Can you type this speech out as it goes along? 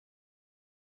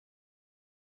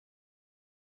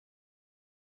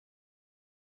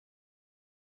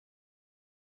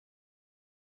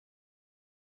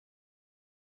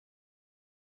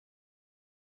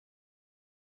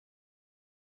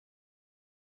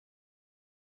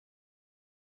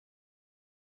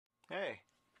Hey,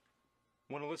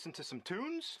 want to listen to some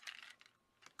tunes?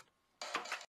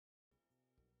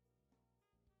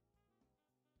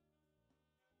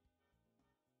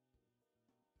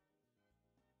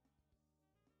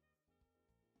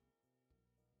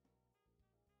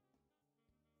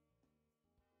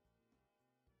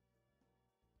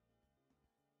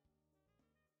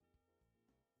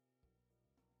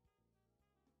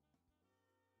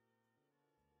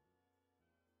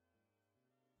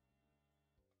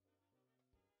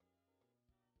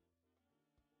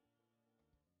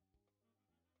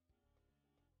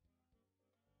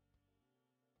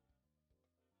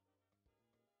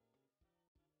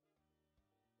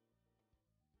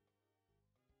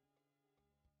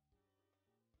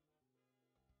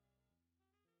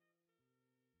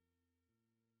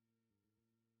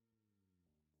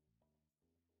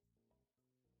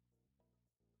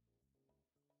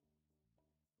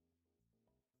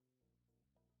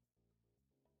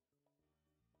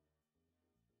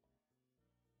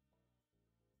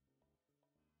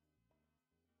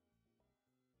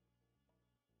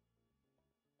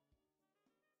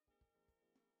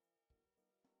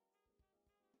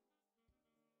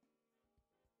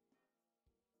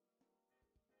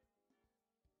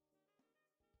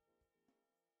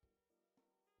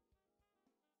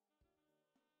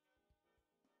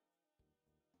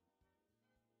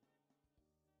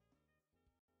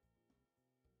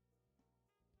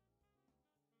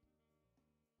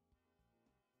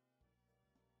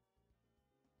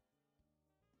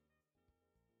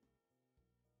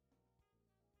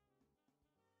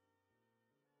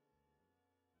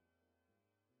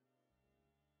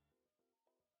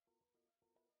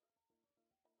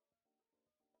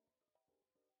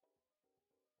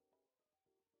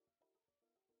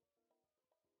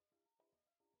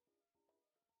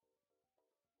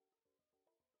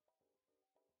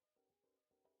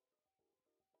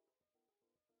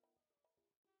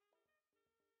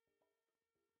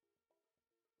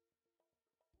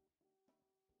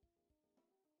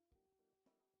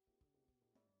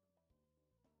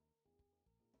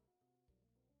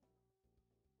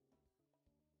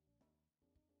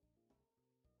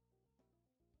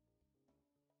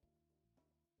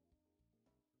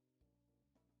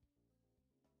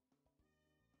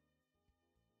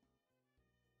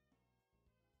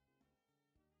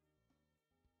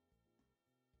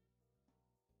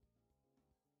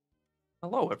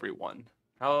 Hello, everyone.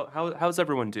 How's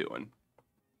everyone doing?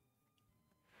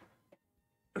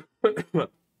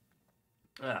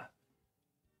 Ah,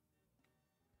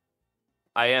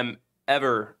 I am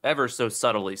ever so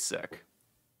subtly sick.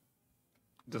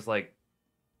 Just like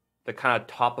the kind of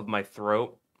top of my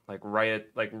throat, right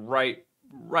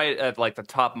at like the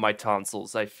top of my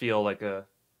tonsils. I feel like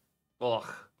ugh,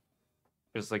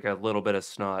 just like a little bit of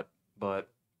snot. But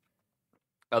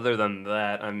other than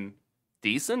that, I'm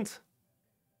decent.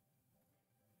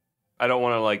 I don't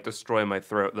want to like destroy my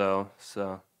throat though,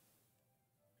 so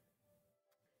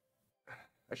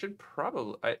I should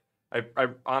probably I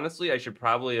honestly I should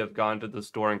probably have gone to the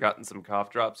store and gotten some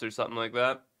cough drops or something like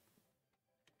that.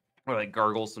 Or like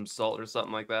gargle some salt or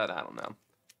something like that. I don't know.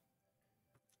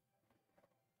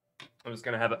 I'm just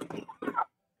gonna have it.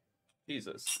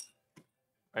 Jesus.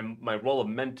 My roll of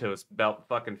Mentos about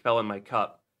fucking fell in my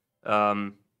cup.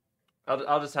 Um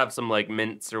I'll just have some like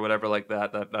mints or whatever like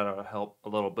that. That'll help a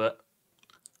little bit.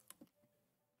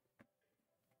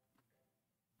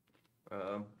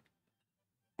 Um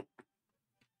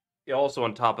yeah, also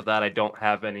on top of that I don't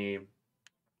have any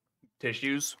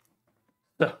tissues.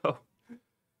 So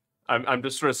I'm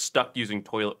just sort of stuck using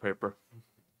toilet paper.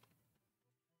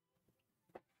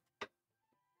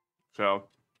 So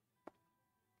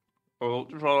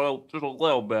just a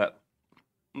little bit.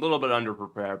 A little bit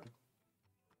underprepared.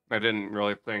 I didn't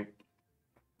really think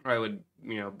I would,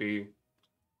 be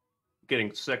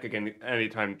getting sick again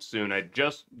anytime soon. I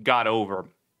just got over,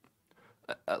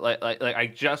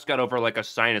 I just got over like a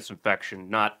sinus infection.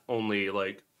 Not only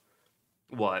like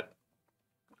what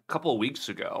a couple of weeks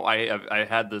ago. I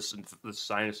had this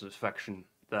sinus infection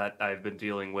that I've been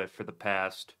dealing with for the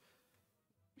past,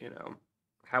 you know,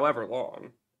 however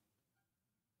long,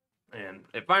 and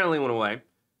it finally went away.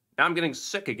 Now I'm getting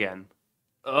sick again.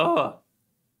 Ugh.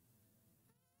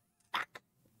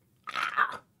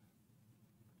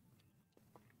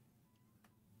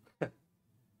 Of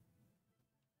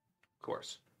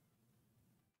course.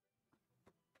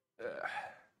 Ugh.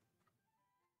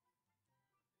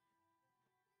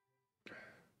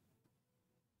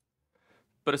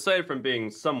 But aside from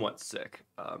being somewhat sick,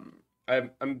 I'm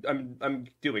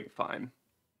doing fine.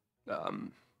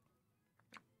 Um,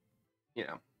 you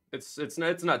know, it's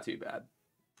not too bad.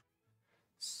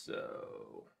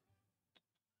 So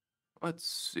Let's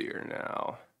see here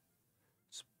now.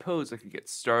 Suppose I could get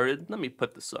started. Let me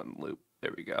put this on loop.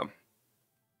 There we go.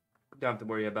 Don't have to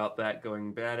worry about that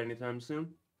going bad anytime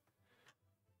soon.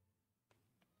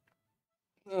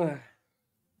 Ugh.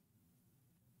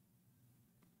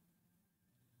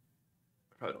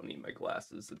 Probably don't need my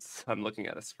glasses. I'm looking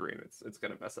at a screen. It's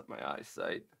gonna mess up my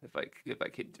eyesight if I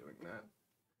keep doing that.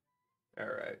 All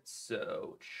right,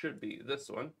 so it should be this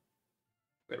one.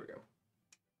 There we go.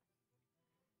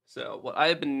 So what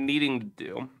I've been needing to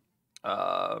do,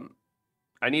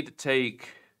 I need to take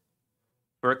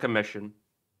for a commission.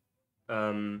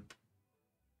 I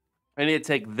need to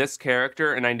take this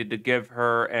character and I need to give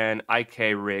her an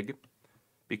IK rig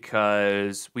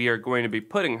because we are going to be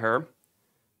putting her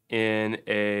in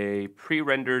a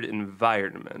pre-rendered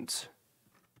environment,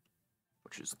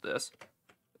 which is this.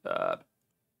 Hold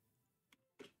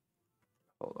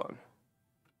on.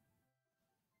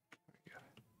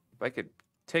 If I could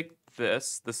take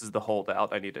this is the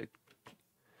holdout. I need to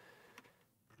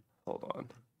hold on.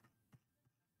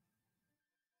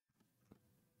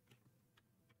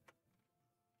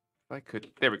 If I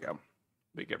could, there we go. Let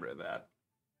me get rid of that.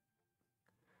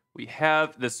 We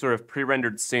have this sort of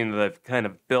pre-rendered scene that I've kind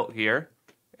of built here,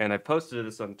 and I posted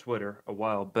this on Twitter a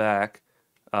while back.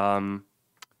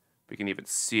 We can even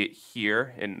see it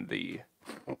here in the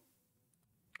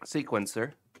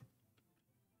sequencer.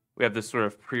 We have this sort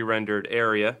of pre-rendered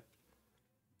area,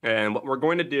 and what we're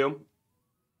going to do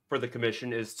for the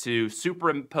commission is to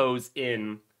superimpose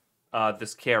in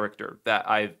this character that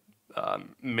I've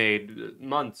made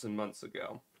months and months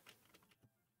ago.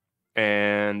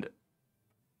 And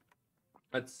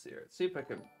let's see here. See if I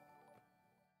can.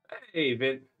 Hey,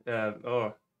 Vin.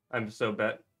 Oh, I'm so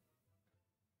bad.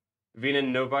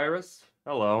 Venan No Virus.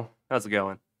 Hello. How's it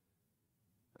going?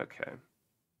 Okay.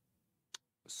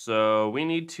 So we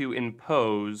need to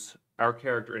impose our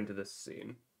character into this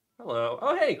scene. Hello.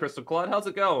 Oh, hey, Crystal Claude. How's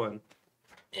it going?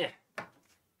 Yeah.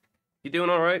 You doing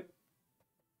all right?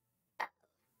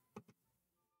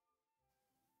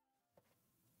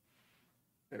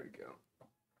 There we go.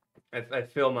 I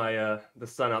feel my the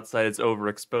sun outside is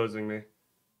overexposing me.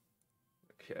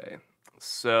 Okay,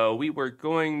 so we were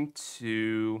going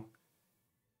to.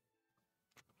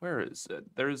 Where is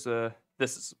it? There's a.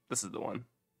 This is the one.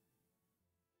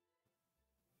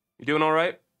 You doing all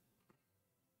right?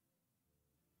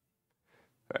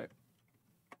 All right.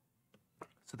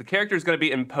 So the character is going to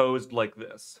be imposed like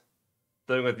this.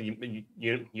 Dealing with the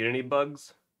Unity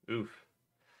bugs. Oof.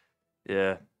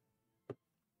 Yeah.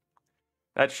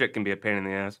 That shit can be a pain in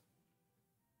the ass.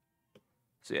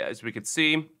 So yeah, as we could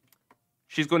see,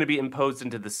 she's going to be imposed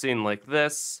into the scene like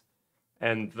this.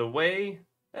 And the way...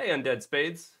 Hey, Undead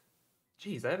Spades.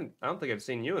 Jeez, I don't think I've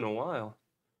seen you in a while.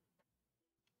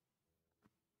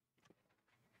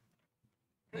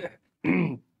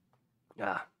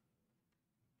 Ah.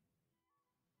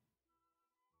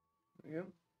 There you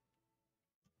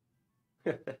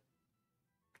go.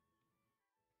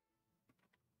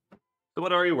 So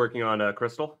what are you working on,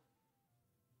 Crystal?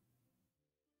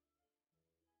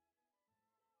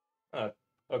 Okay.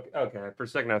 For a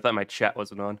second, I thought my chat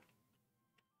wasn't on.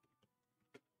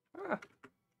 Ah.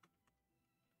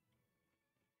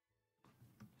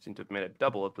 Seem to have made a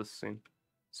double of this scene.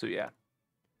 So yeah.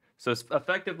 So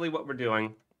effectively what we're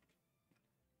doing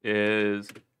is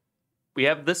we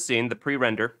have this scene, the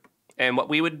pre-render, and what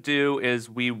we would do is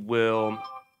we will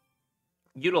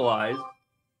utilize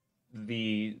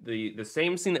the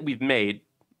same scene that we've made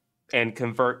and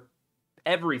convert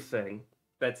everything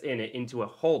that's in it into a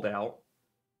holdout.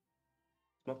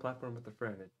 Small platform with a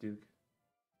friend at Duke.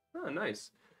 Oh, nice.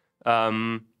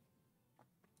 We're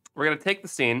gonna take the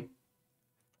scene,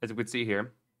 as you can see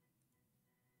here.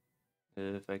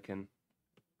 If I can,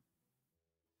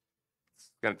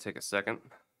 it's gonna take a second.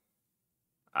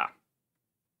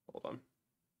 Hold on.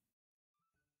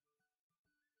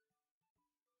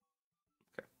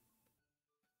 Okay.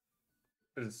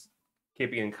 Is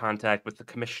keeping in contact with the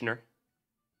commissioner.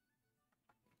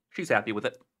 She's happy with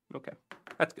it. Okay,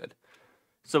 that's good.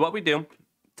 So what we do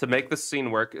to make this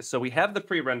scene work is, so we have the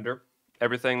pre-render,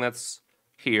 everything that's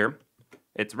here.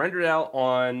 It's rendered out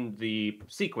on the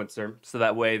sequencer, so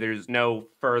that way there's no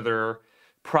further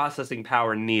processing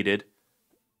power needed.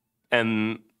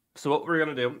 And so what we're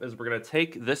going to do is we're going to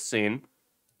take this scene,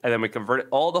 and then we convert it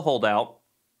all to holdout,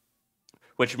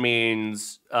 which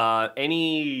means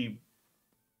any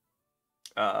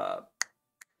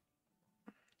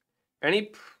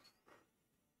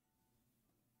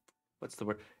what's the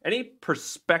word? Any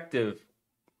perspective.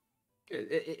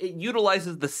 It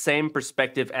utilizes the same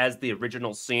perspective as the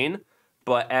original scene,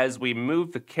 but as we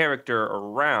move the character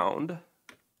around,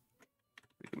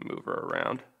 We can move her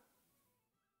around.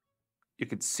 You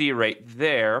could see right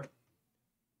there.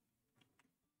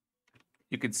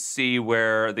 You could see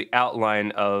where the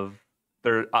outline of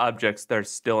their objects that are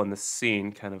still in the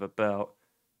scene kind of about.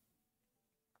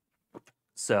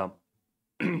 So,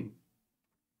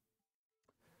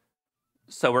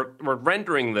 so we're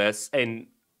rendering this and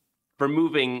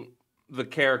removing the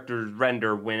character's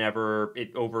render whenever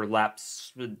it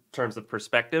overlaps in terms of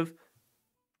perspective.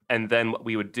 And then what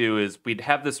we would do is we'd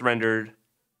have this rendered,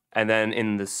 and then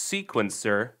in the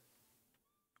sequencer,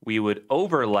 we would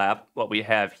overlap what we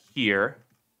have here.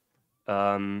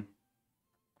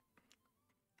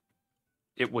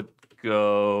 It would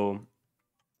go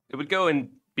in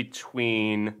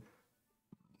between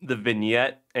the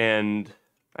vignette and,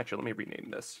 actually, let me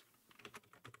rename this.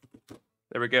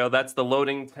 There we go. That's the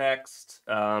loading text.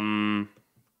 I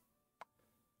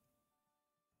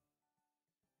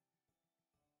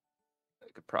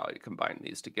could probably combine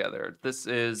these together. This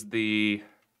is the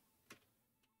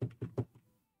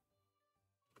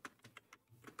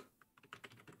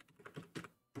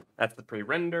that's the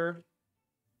pre-render.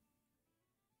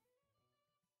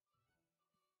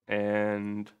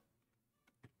 And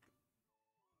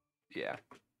yeah.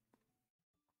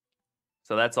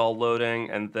 So that's all loading,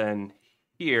 and then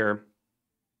here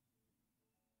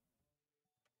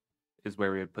is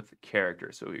where we would put the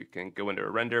character. So we can go into a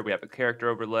render. We have a character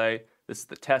overlay. This is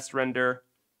the test render.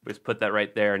 We just put that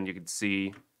right there, and you can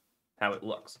see how it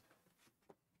looks.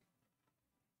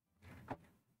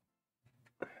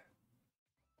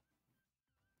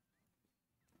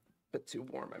 Bit too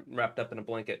warm. I'm wrapped up in a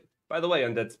blanket. By the way,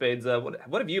 Undead Spades,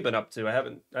 what have you been up to? I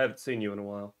haven't seen you in a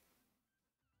while.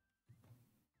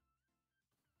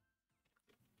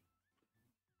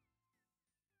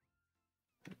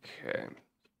 Okay,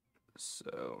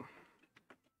 so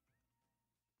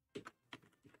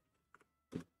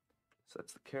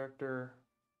that's the character.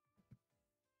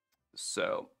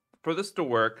 So for this to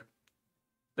work,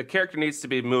 the character needs to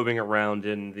be moving around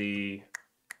in the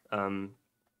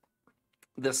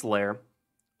this layer,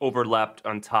 overlapped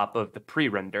on top of the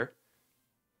pre-render.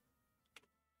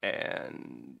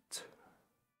 And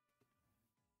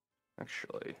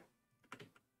actually,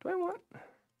 do I want?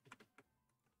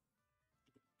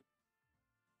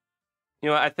 You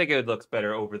know, I think it looks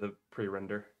better over the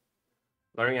pre-render.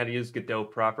 Learning how to use Godot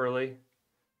properly.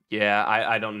 Yeah,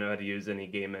 I don't know how to use any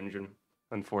game engine,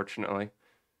 unfortunately.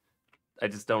 I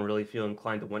just don't really feel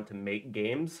inclined to want to make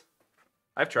games.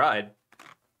 I've tried,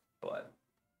 but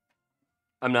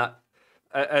I'm not.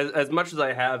 As much as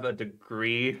I have a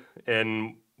degree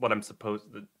in what I'm supposed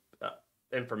to,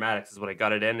 informatics is what I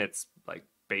got it in. It's like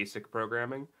basic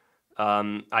programming.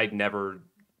 I'd never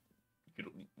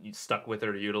stuck with it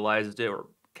or utilized it or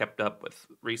kept up with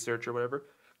research or whatever.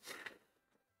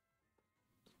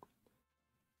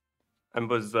 I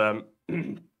was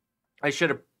I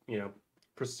should have,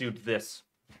 pursued this.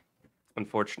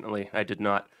 Unfortunately, I did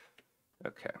not.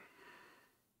 Okay.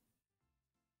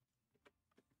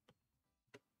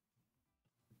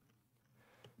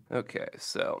 Okay,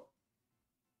 so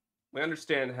we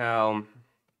understand how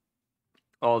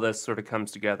all this sort of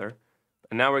comes together.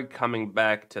 And now we're coming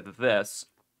back to this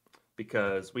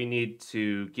because we need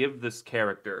to give this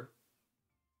character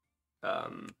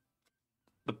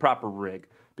the proper rig,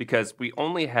 because we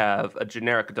only have a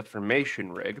generic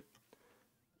deformation rig,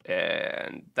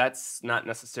 and that's not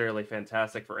necessarily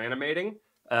fantastic for animating.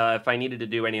 If I needed to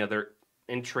do any other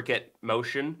intricate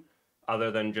motion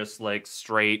other than just like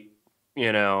straight,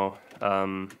 just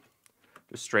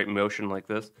straight motion like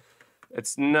this,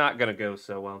 it's not gonna go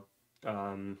so well.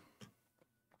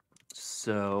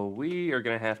 So we are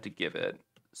gonna have to give it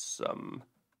some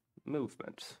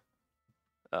movement.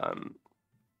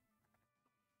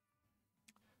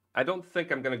 I don't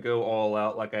think I'm gonna go all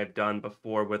out like I've done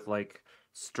before with like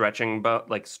stretch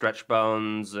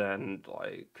bones and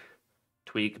like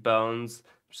tweak bones.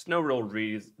 There's no real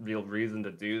reason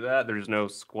to do that. There's no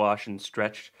squash and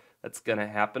stretch that's gonna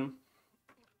happen.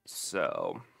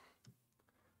 So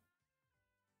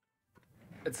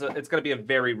it's gonna be a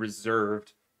very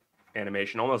reserved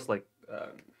animation, almost like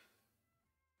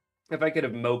if I could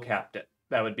have mocapped it,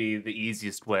 that would be the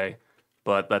easiest way.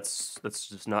 But that's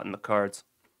just not in the cards.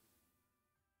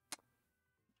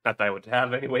 Not that I would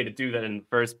have any way to do that in the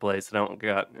first place. I don't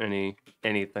got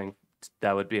anything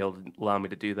that would be able to allow me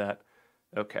to do that.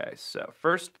 Okay, so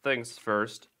first things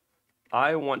first,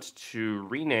 I want to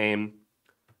rename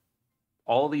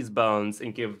all these bones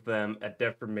and give them a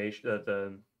deformation,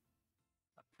 the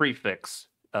prefix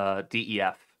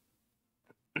DEF.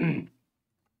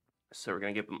 So we're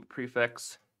gonna give them a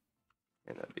prefix,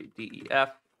 and that'd be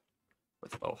DEF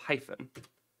with a little hyphen.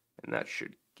 And that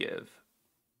should give...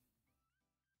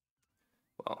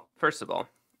 Well, first of all,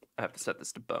 I have to set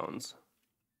this to bones.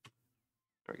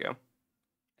 There we go.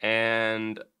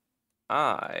 And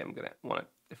I am going to want to,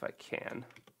 if I can,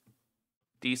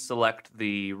 deselect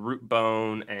the root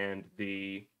bone and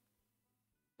the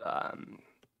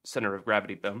center of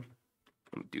gravity bone.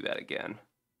 Let me do that again.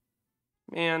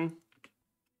 Man.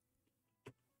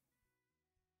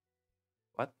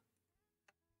 What?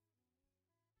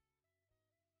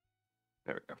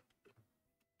 There we go.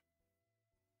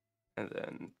 And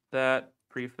then that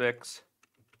prefix.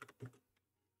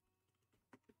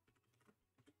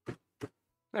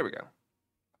 There we go.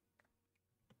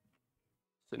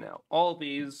 So now all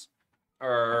these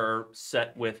are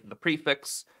set with the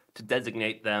prefix to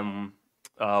designate them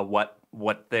what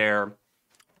their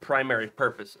primary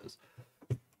purpose is.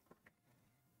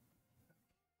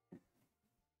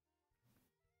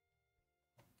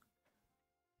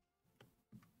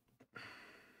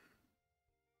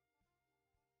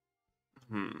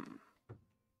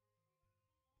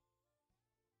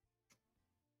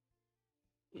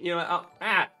 You know,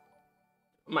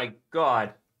 my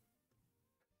God.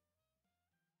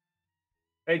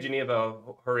 Hey, Geneva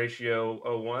Horatio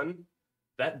 01.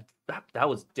 That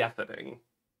was deafening.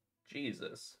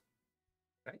 Jesus.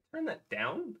 Can I turn that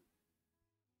down?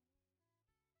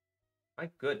 My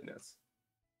goodness.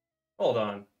 Hold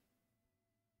on. Is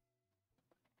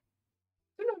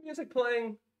there no music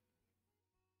playing?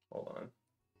 Hold on.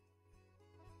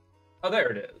 Oh,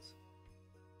 there it is.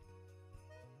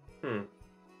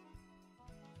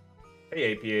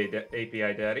 Hey,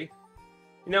 API Daddy.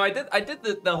 You know, I did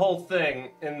the whole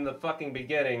thing in the fucking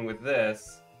beginning with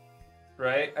this,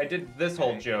 right? I did this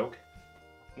whole joke.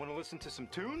 Want to listen to some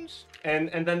tunes? And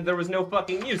then there was no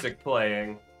fucking music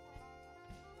playing.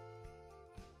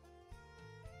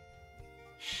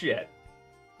 Shit.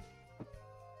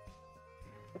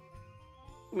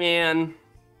 Man.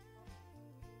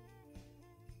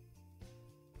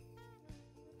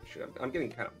 Shit, I'm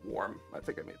getting kind of warm. I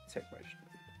think I may take my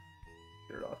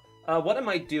shirt off. What am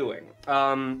I doing?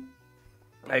 I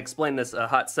explained this a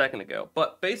hot second ago,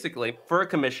 but basically, for a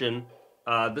commission,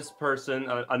 this person,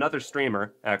 another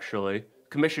streamer, actually,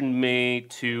 commissioned me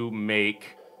to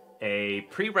make a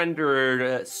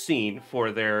pre-rendered scene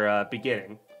for their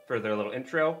beginning, for their little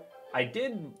intro. I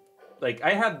did, like,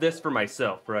 I have this for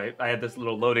myself, right? I have this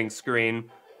little loading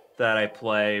screen that I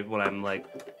play when I'm, like,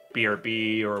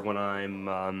 BRB or when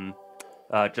I'm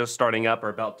just starting up or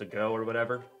about to go or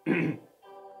whatever.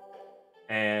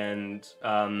 And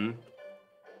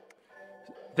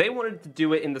they wanted to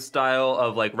do it in the style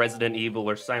of like Resident Evil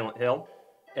or Silent Hill,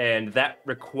 and that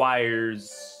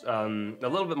requires a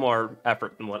little bit more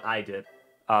effort than what I did.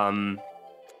 Let's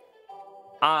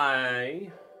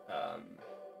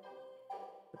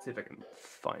see if I can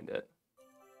find it.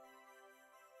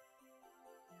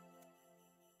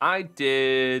 I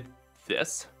did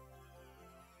this.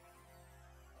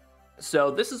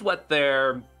 So this is what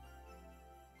their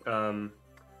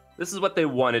this is what they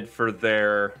wanted for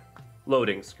their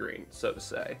loading screen, so to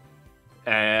say.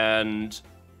 And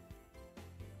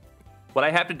what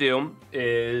I have to do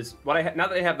is, now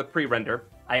that I have the pre-render,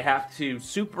 I have to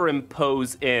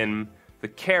superimpose in the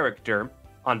character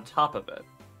on top of it.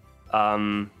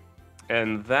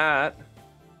 And that...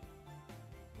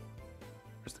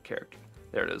 Where's the character?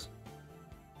 There it is.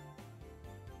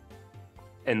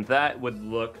 And that would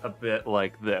look a bit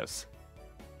like this.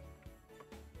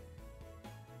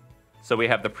 So we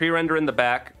have the pre-render in the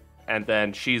back, and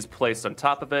then she's placed on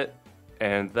top of it,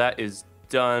 and that is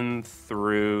done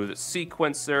through the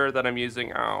sequencer that I'm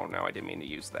using. Oh, no, I didn't mean to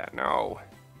use that. No.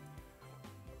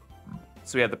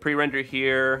 So we have the pre-render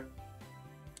here,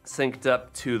 synced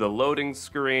up to the loading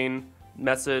screen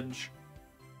message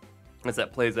as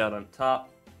that plays out on top.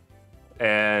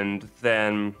 And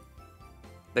then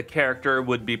the character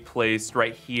would be placed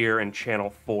right here in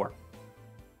channel 4.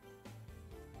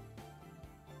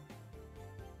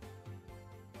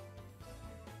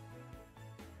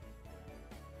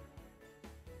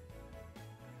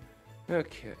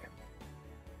 Okay.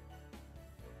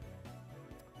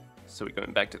 So we're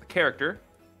going back to the character.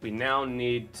 We now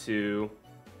need to...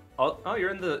 Oh,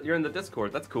 you're in the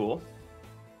Discord. That's cool.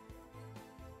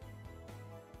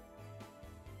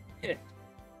 Yeah.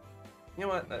 You know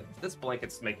what? This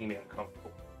blanket's making me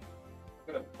uncomfortable.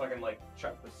 I'm gonna fucking like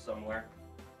chuck this somewhere.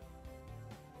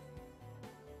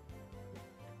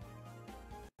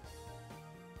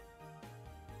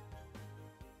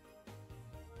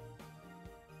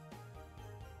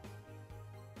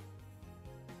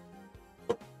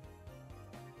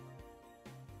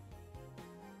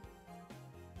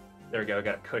 There we go, I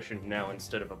got a cushion now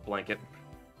instead of a blanket.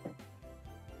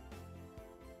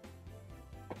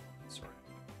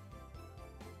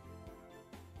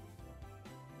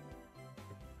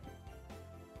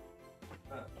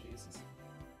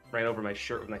 ran over my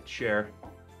shirt with my chair.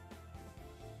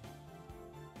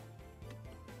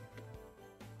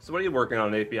 So what are you working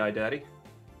on, API Daddy?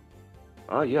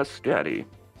 Yes, Daddy.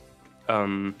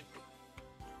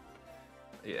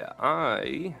 Yeah,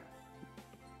 I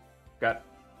got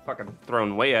fucking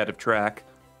thrown way out of track,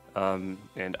 and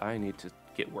I need to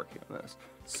get working on this.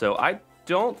 So I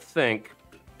don't think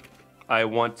I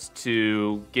want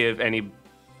to give any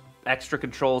extra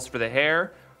controls for the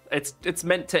hair. It's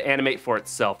meant to animate for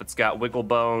itself. It's got wiggle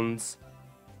bones.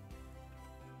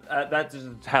 That's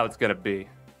just how it's gonna be.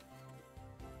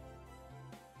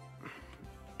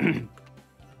 There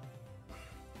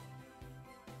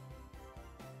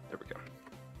we go.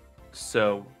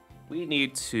 So we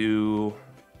need to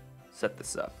set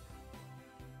this up.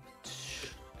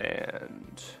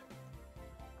 And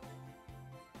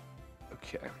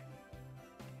okay.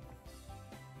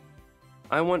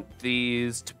 I want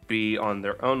these to be on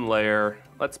their own layer.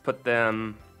 Let's put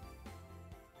them,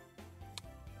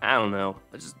 I don't know,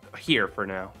 just here for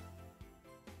now.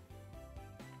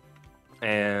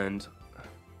 And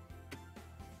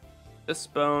this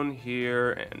bone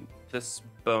here and this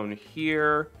bone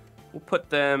here, we'll put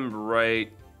them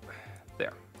right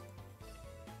there.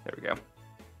 There we go.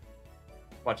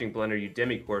 Watching Blender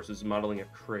Udemy courses, modeling a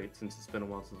crate, since it's been a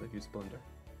while since I've used Blender.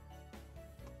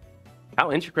 How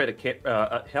intricate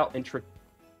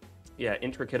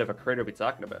intricate of a crate are we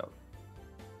talking about?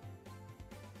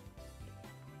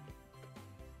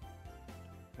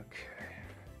 Okay.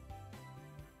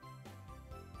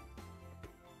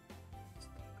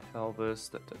 Pelvis,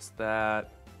 that does that.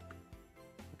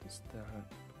 That does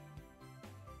that.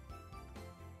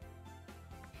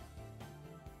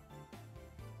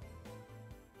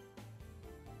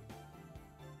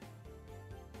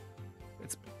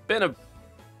 It's been a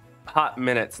hot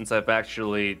minute since I've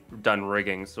actually done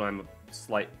rigging, so I'm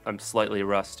slightly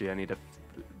rusty. I need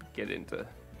to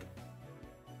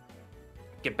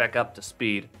get back up to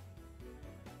speed.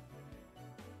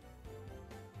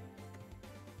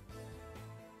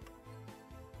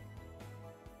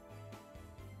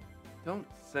 Don't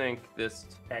think this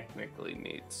technically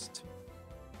needs to.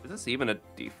 Is this even a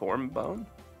deform bone?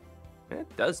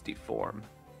 It does deform.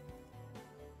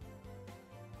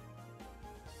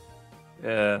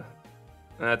 Yeah,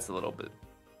 that's a little bit.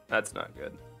 That's not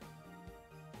good.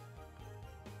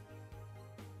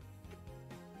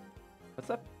 What's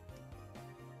that?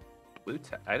 Blue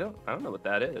tag? I don't know what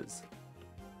that is.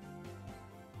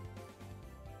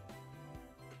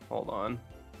 Hold on.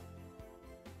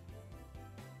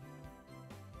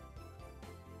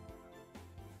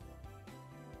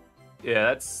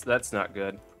 Yeah, that's not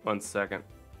good. 1 second.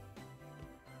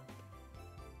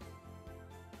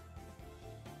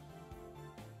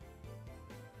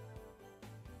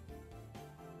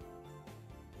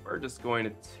 We're just going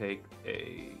to take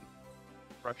a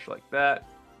brush like that,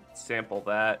 sample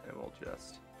that, and we'll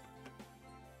just...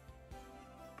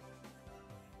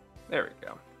 There we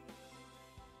go.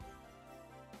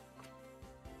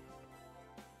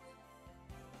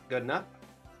 Good enough?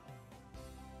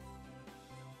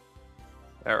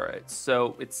 All right,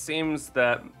 so it seems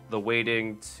that the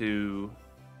weighting to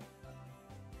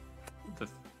the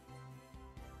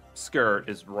skirt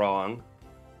is wrong.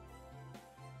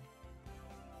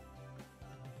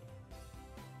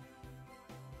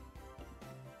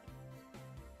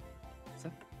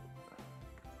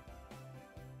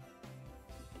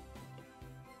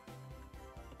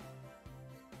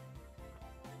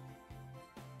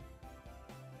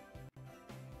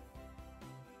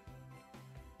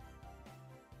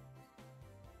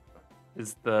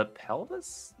 Is the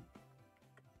pelvis?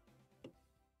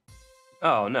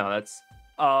 Oh, no, that's...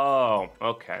 Oh,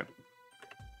 okay.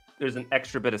 There's an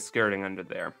extra bit of skirting under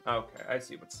there. Okay, I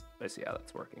see how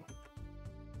that's working.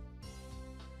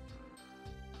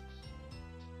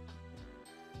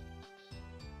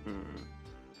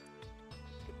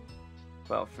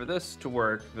 Well, for this to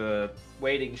work, the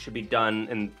weighting should be done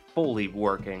and fully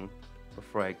working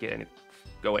before I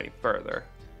go any further.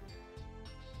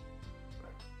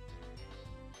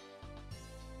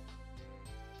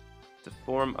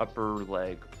 Deform upper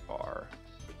leg bar.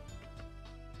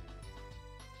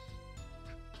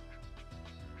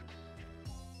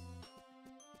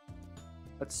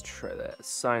 Let's try that.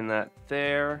 Assign that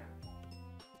there.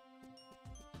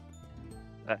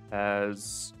 That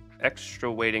has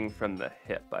extra weighting from the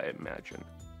hip, I imagine.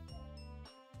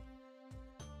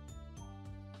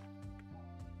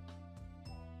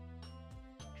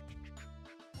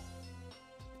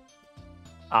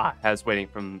 Ah, has weighting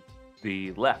from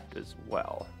the left as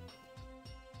well.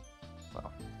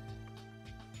 Well.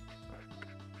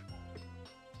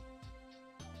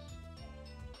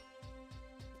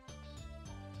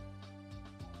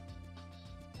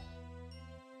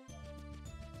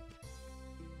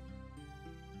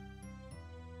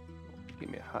 Give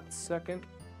me a hot second.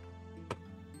 There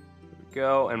we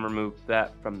go, and remove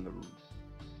that from the...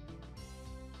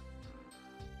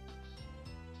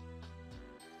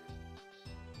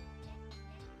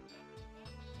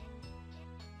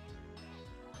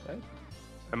 Okay.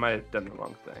 I might have done the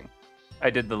wrong thing.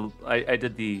 I did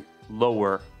the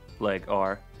lower leg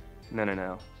R.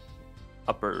 No.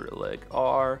 Upper leg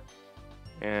R.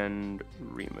 And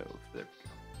remove. There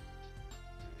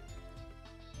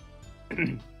we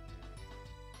go.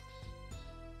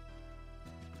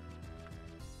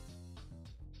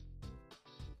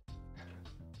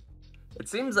 It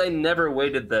seems I never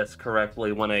weighted this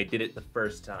correctly when I did it the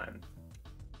first time.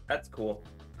 That's cool.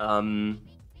 Well,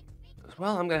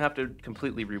 I'm gonna have to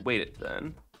completely reweight it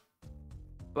then.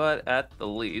 But at the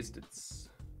least, it's...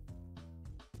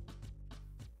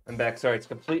 I'm back, sorry, it's a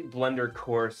complete Blender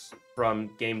course from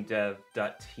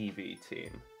GameDev.tv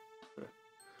team. I'm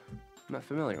not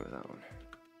familiar with that one.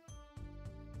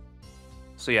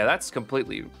 So yeah, that's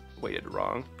completely weighted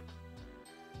wrong.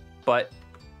 But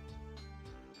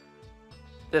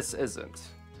this isn't.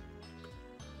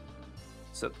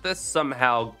 So this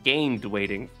somehow gained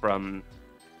weighting from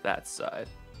that side.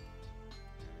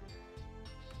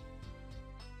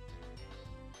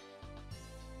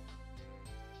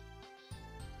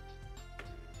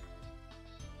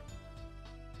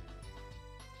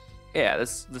 Yeah,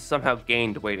 this somehow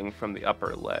gained weighting from the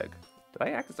upper leg. Did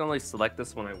I accidentally select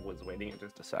this when I was weighting it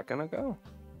just a second ago?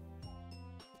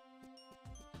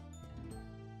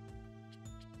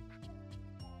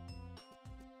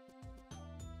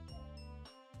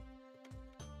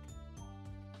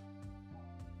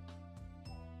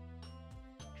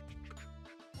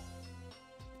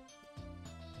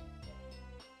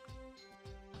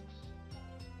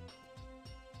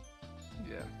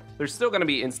 Yeah. There's still going to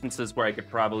be instances where I could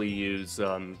probably use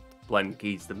blend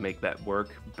keys to make that work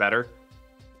better.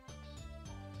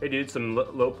 Hey dude, some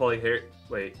low poly hair.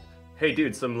 Wait. Hey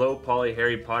dude, some low poly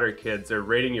Harry Potter kids are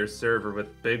raiding your server with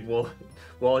big wall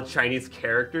of Chinese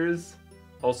characters.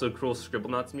 Also cruel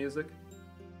Scribblenauts music.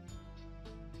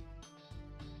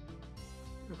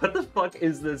 What the fuck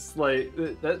is this? Like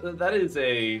that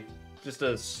is just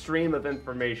a stream of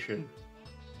information.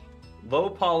 Low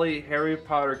poly Harry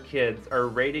Potter kids are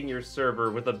raiding your server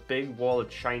with a big wall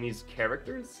of Chinese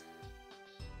characters?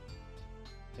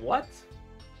 What?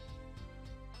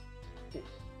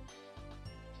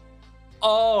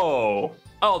 Oh,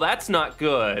 that's not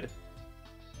good.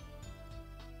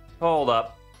 Hold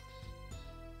up.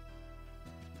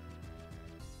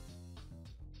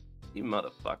 You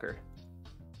motherfucker.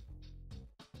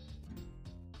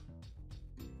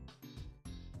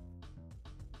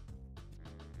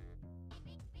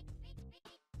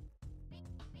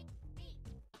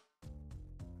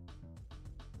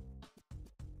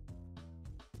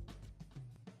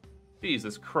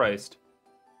 Jesus Christ.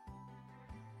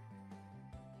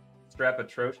 Strap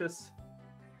atrocious?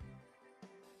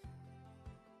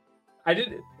 I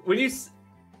did... When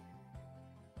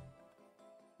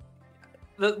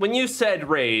you said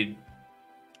raid,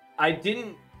 I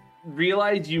didn't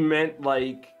realize you meant,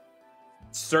 like,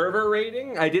 server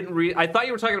raiding? I thought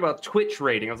you were talking about Twitch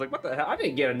raiding. I was like, what the hell? I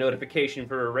didn't get a notification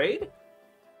for a raid.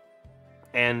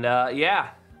 And,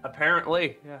 yeah.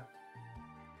 Apparently, yeah.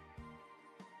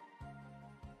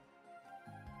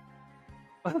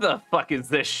 What the fuck is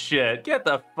this shit? Get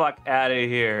the fuck out of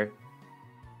here.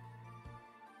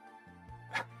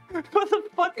 What the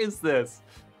fuck is this?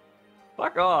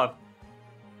 Fuck off.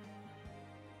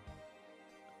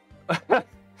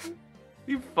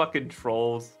 You fucking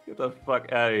trolls. Get the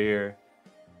fuck out of here.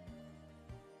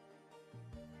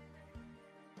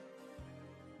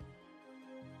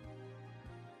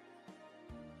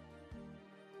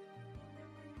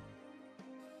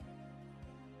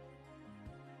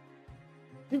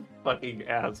 You fucking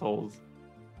assholes.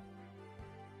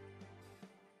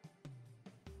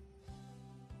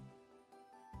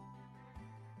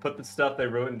 Put the stuff they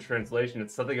wrote in translation.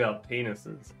 It's something about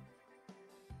penises.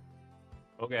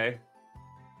 Okay.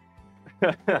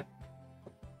 Yeah,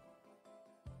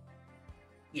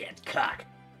 it's cock.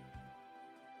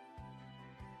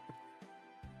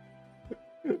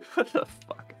 What the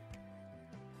fuck?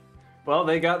 Well,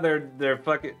 they got their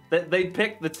fucking... They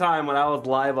picked the time when I was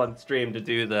live on stream to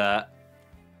do that.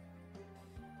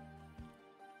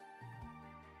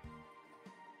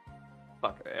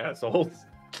 Fuck assholes.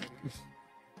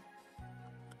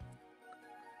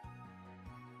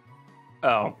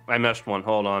 Oh, I missed one.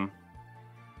 Hold on.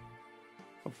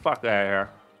 Oh, fuck that here.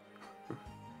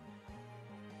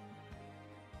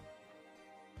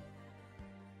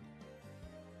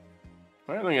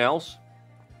 Anything else?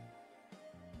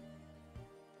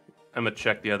 I'm gonna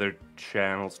check the other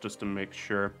channels just to make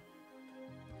sure.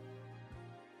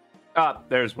 Ah,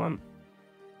 there's one.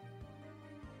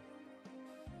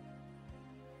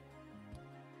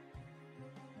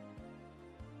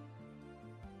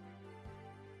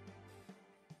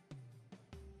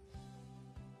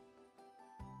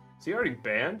 Is he already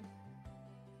banned?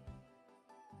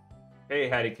 Hey,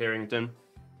 Hattie Carrington.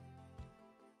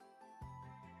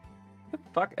 Get the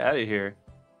fuck out of here.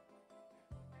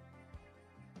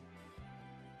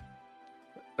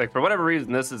 Like, for whatever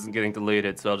reason, this isn't getting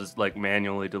deleted, so I'll just, like,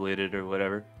 manually delete it or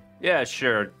whatever. Yeah,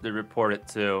 sure. They report it,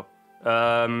 too.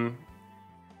 Yeah,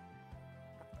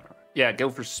 go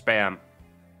for spam.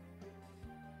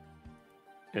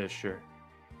 Yeah, sure.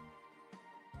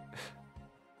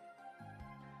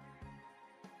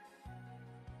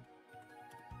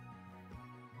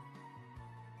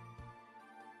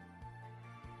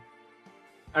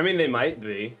 I mean, they might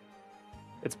be.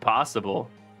 It's possible.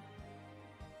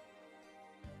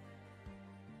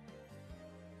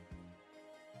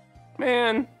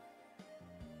 Man.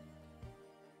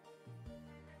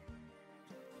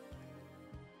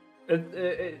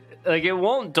 Like, it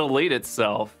won't delete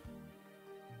itself.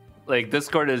 Like,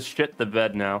 Discord is shit the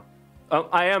bed now.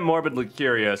 I am morbidly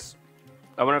curious.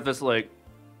 I wonder if this, like...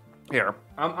 Here.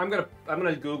 I'm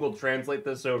gonna Google translate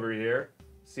this over here.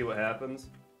 See what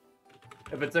happens.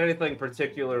 If it's anything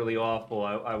particularly awful,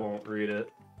 I won't read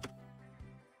it.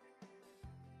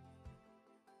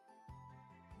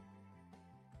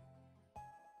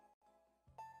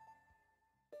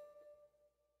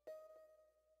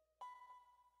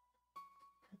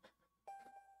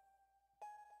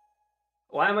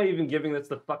 Why am I even giving this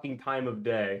the fucking time of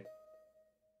day?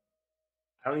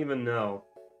 I don't even know.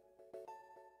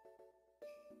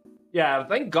 Yeah,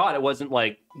 thank God it wasn't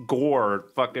like gore or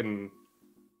fucking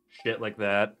shit like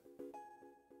that.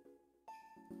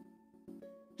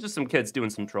 Just some kids doing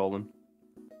some trolling.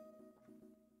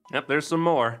 Yep, there's some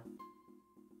more.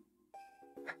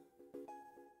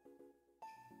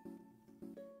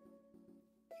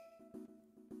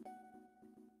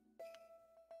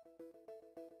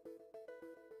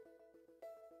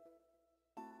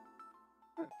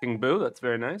 King Boo, that's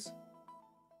very nice.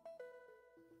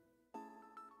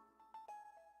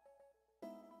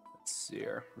 Let's see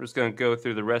here. We're just gonna go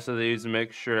through the rest of these and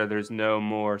make sure there's no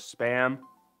more spam.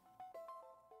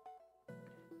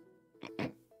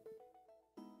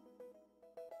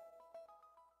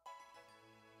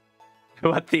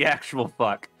 What the actual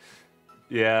fuck?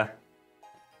 Yeah.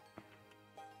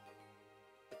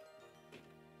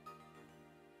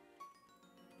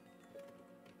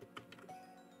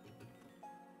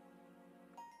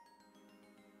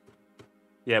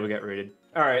 Yeah, we got raided.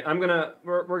 All right,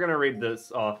 we're gonna read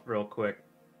this off real quick.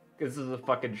 This is a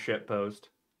fucking shit post.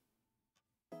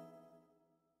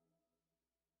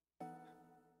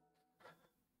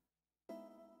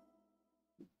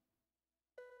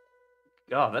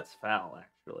 Oh, that's foul,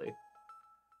 actually.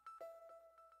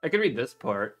 I can read this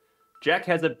part. Jack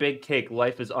has a big cake.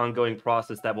 Life is an ongoing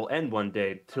process that will end one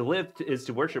day. To live is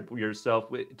to worship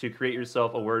yourself, to create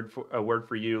yourself a word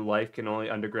for you. Life can only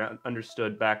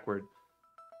understood backward,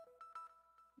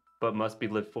 but must be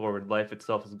lived forward. Life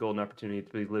itself is a golden opportunity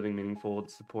to be living meaningful,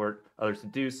 to support others to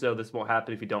do so. This won't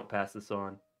happen if you don't pass this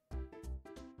on.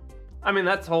 I mean,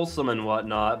 that's wholesome and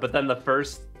whatnot, but then the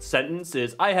first sentence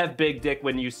is, I have big dick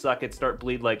when you suck it, start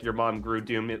bleed like your mom grew,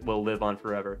 doom it will live on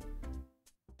forever.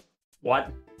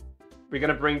 What? We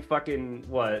gonna bring fucking,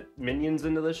 what, minions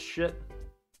into this shit?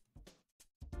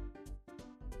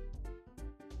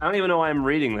 I don't even know why I'm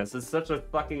reading this. It's such a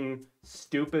fucking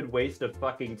stupid waste of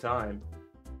fucking time.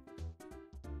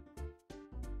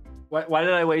 Why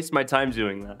did I waste my time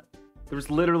doing that? There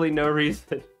was literally no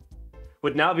reason.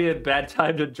 Would now be a bad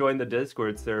time to join the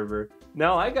Discord server.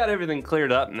 No, I got everything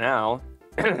cleared up now.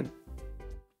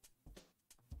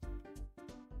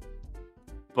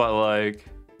 But like...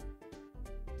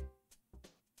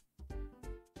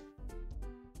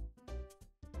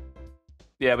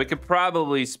 yeah, we could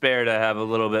probably spare to have a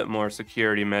little bit more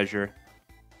security measure.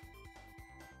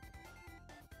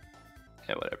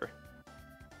 Yeah, whatever.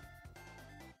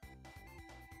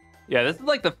 Yeah, this is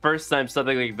like the first time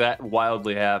something like that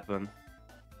wildly happened.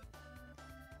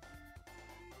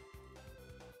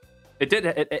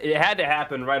 It had to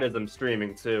happen right as I'm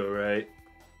streaming too, right?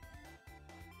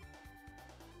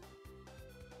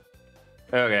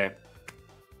 Okay.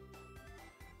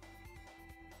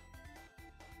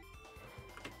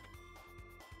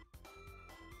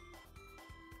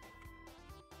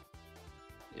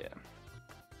 Yeah.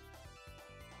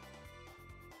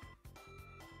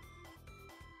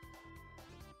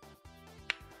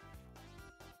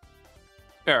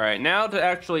 Alright, now to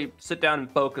actually sit down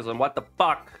and focus on what the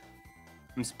fuck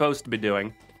I'm supposed to be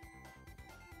doing.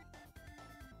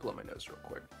 Blow my nose real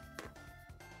quick.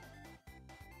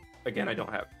 Again, I don't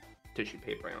have tissue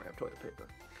paper, I don't have toilet paper.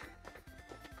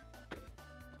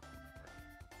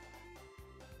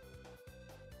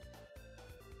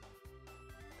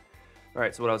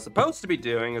 Alright, so what I was supposed to be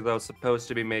doing is I was supposed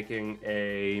to be making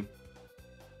a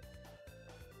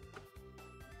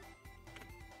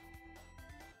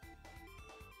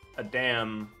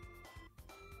damn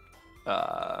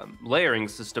layering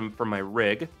system for my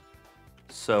rig.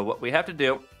 So what we have to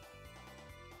do,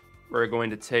 we're going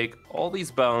to take all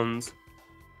these bones,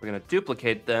 we're going to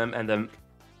duplicate them, and then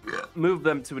move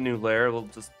them to a new layer,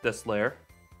 just this layer.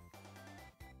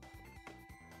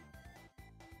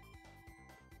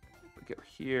 We go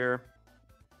here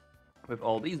with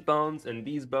all these bones, and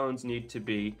these bones need to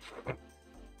be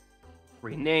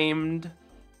renamed.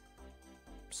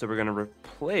 So we're going to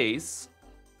replace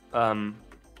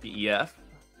BEF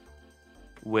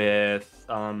with,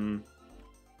 I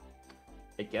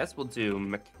guess we'll do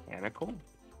mechanical.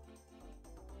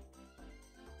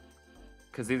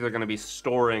 Because these are going to be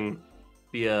storing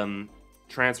the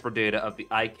transfer data of the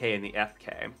IK and the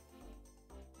FK.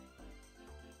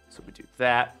 So we do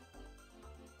that.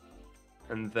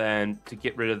 And then to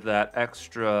get rid of that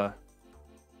extra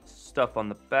stuff on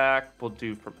the back, we'll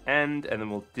do from end, and then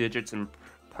we'll digits and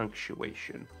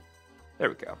punctuation. There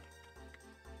we go.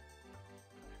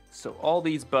 So all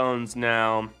these bones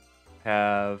now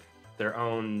have their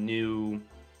own new...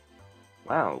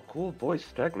 Wow, cool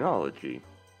voice technology.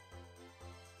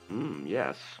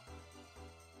 Yes.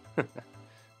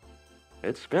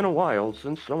 It's been a while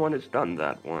since someone has done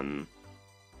that one.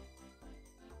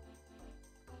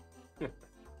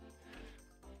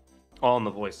 All in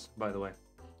the voice, by the way.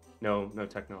 No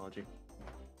technology.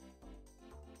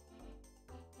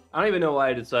 I don't even know why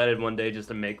I decided one day just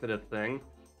to make that a thing.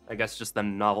 I guess just the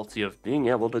novelty of being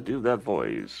able to do that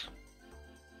voice.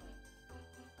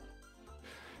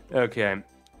 Okay.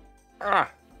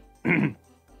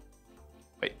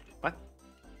 Wait, what?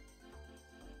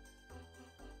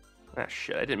 Ah,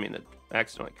 shit, I didn't mean to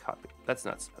accidentally copy. That's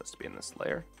not supposed to be in this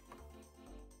layer.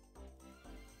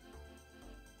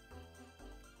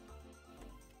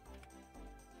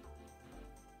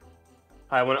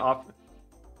 Hi, I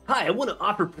want to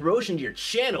offer promotion to your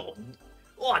channel.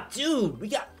 Oh, dude, we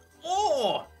got...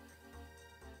 Oh!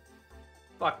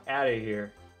 Fuck out of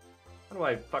here. How do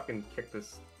I fucking kick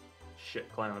this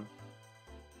shit clown?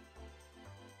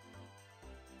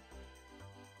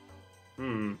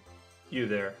 You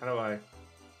there. How do I...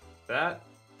 That?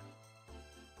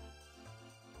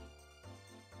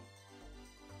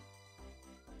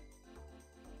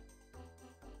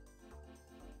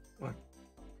 What?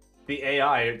 The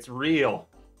AI, it's real.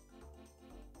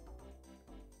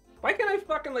 Why can't I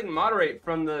fucking, like, moderate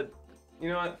from the... You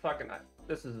know what? Fucking...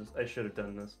 I should have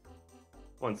done this.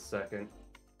 1 second.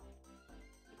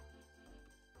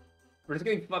 We're just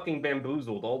getting fucking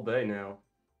bamboozled all day now.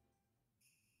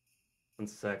 1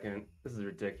 second. This is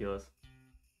ridiculous.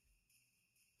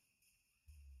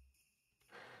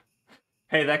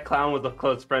 Hey, that clown was a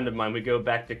close friend of mine. We go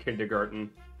back to kindergarten.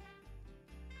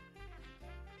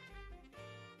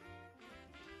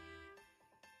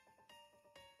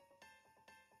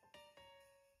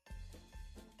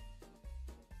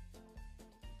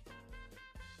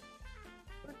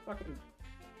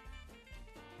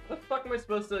 How the fuck am I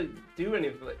supposed to do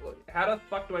anything? Like, how the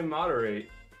fuck do I moderate?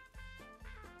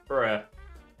 Bruh.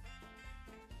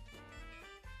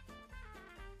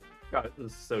 God,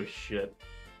 this is so shit.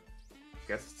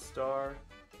 Guest star.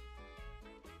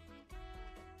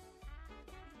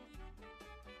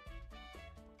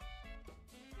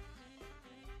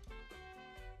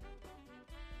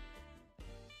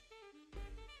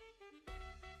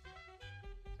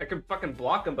 I can fucking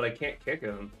block him, but I can't kick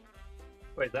him.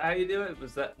 Wait, is that how you do it?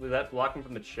 Was that blocking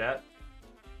from the chat?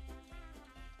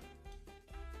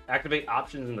 Activate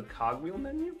options in the cogwheel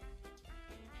menu?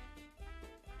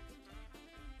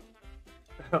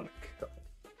 Oh my god.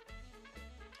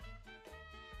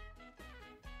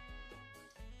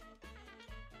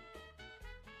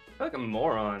 I feel like a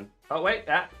moron. Oh wait,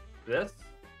 this?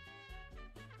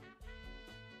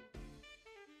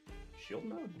 Shield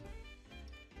mode?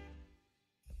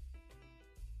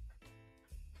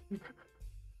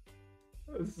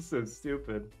 This is so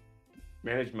stupid.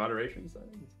 Manage moderation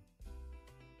settings.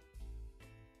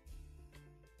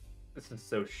 This is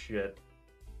so shit.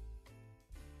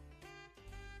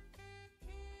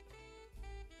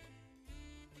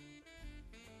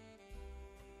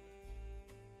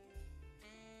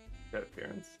 That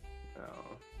appearance.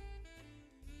 Oh.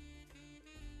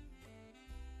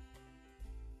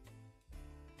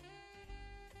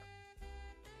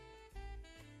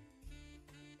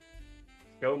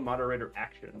 Show moderator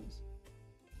actions.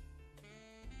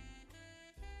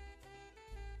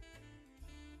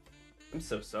 I'm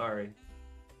so sorry.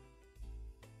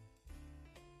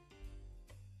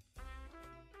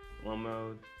 Slow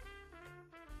mode.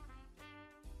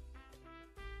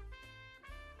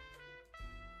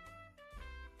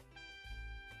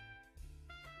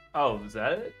 Oh, is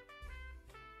that it?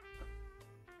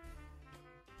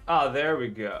 Oh, there we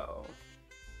go.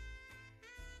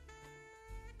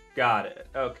 Got it.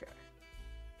 Okay.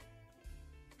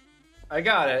 I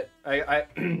got it. I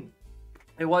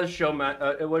it was show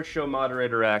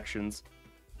moderator actions.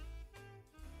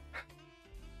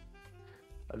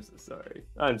 I'm so sorry.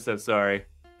 I'm so sorry.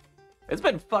 It's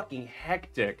been fucking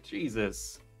hectic.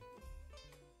 Jesus.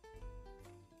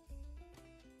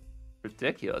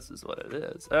 Ridiculous is what it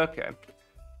is. Okay.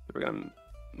 We're gonna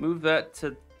move that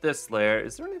to this layer.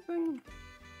 Is there anything?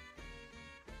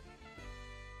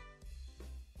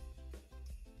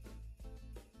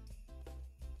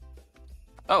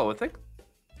 Oh, I think.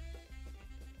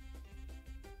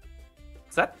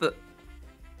 Is that the?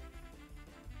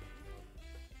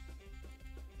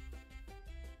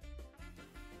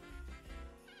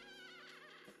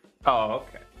 Oh,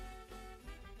 okay.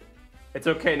 It's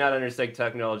okay not understanding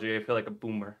technology. I feel like a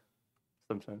boomer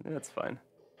sometimes. That's fine.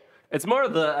 It's more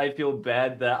of the I feel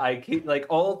bad that I keep like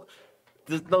all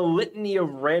the litany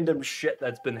of random shit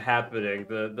that's been happening.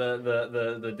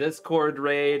 The Discord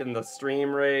raid and the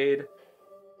stream raid.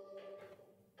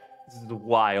 This is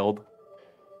wild.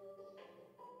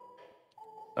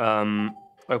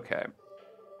 Okay.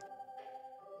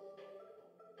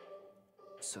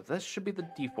 So this should be the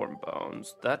deformed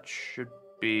bones. That should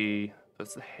be,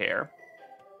 that's the hair.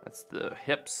 That's the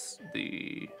hips,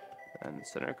 and the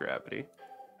center of gravity.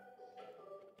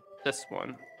 This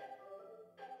one.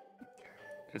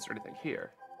 Is there anything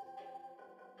here?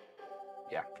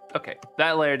 Yeah, okay.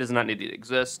 That layer does not need to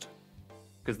exist,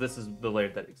 because this is the layer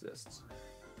that exists.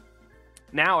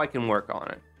 Now I can work on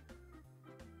it.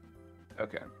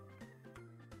 Okay.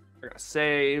 We're gonna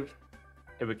save.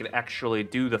 If we can actually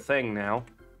do the thing now.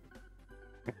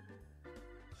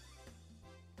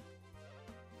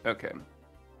 Okay.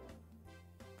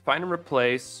 Find and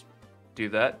replace. Do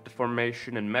that.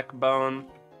 Deformation and mech bone.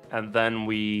 And then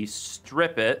we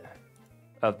strip it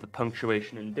of the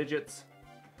punctuation and digits.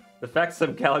 The fact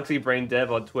some Galaxy Brain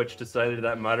dev on Twitch decided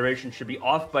that moderation should be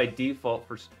off by default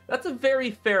for... That's a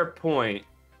very fair point.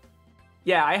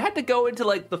 Yeah, I had to go into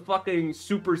like the fucking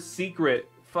super secret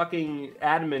fucking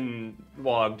admin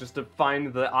log just to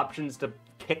find the options to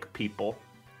kick people.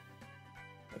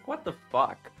 Like, what the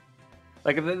fuck?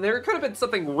 Like, if there could have been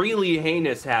something really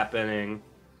heinous happening.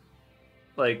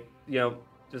 Like, you know,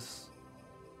 just...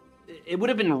 It would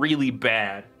have been really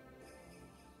bad.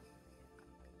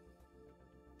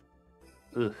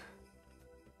 Ugh.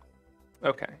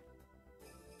 Okay.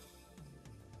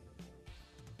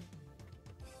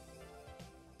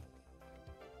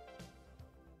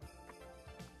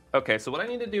 Okay, so what I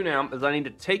need to do now is I need to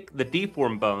take the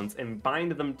deformed bones and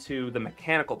bind them to the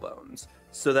mechanical bones.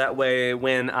 So that way,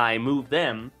 when I move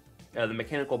them, the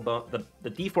mechanical the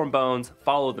deformed bones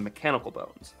follow the mechanical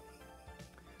bones.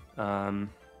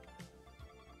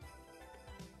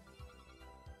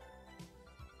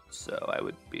 So I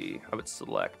would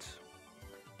select.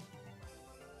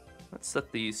 Let's set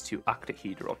these to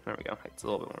octahedral. There we go. It's a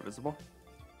little bit more visible.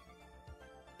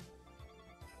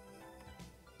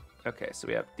 Okay, so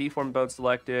we have deformed bone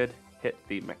selected, hit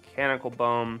the mechanical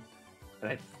bone, and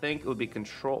I think it would be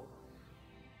control...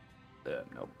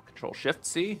 no, control shift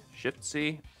C,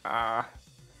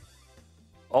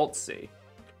 alt C.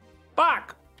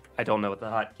 Fuck! I don't know what the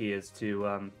hotkey is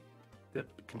to, the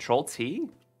control T?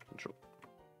 Control...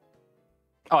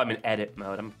 Oh, I'm in edit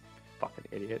mode, I'm a fucking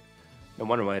idiot. No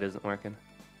wonder why it isn't working.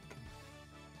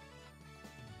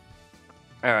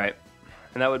 Alright,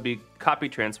 and that would be copy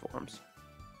transforms.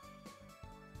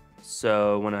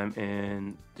 So when I'm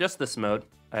in just this mode,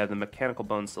 I have the mechanical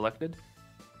bone selected.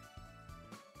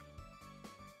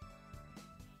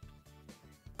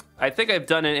 I think I've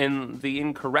done it in the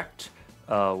incorrect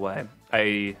way.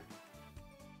 I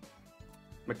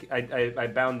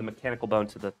bound the mechanical bone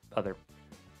to the other.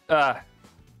 Yeah.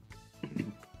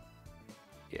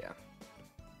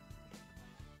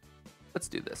 Let's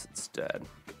do this instead.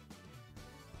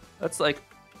 Let's like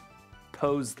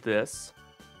pose this.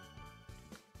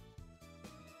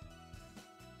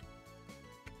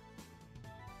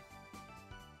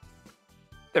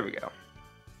 There we go.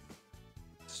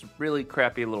 Just a really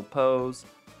crappy little pose.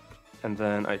 And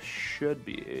then I should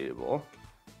be able...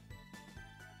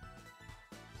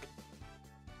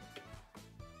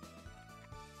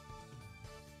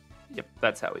 Yep,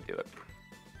 that's how we do it.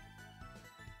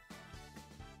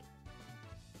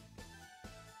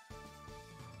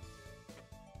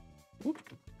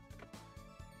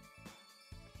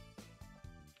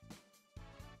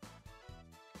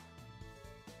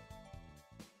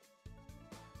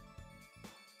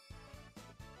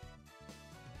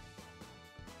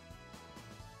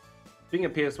 Speaking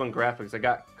of PS1 graphics, I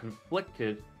got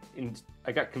conflicted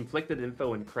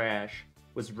info in Crash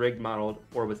was rig modeled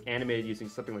or was animated using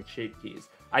something like shape keys.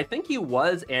 I think he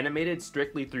was animated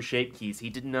strictly through shape keys. He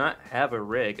did not have a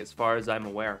rig, as far as I'm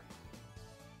aware.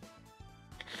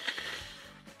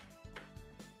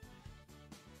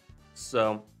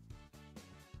 So,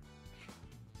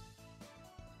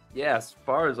 yeah, as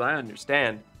far as I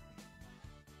understand,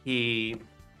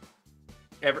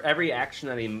 every action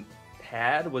that he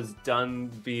had was done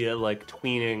via like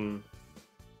tweening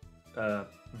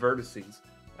vertices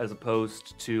as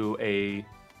opposed to a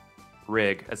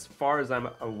rig, as far as I'm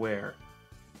aware.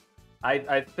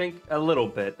 I think a little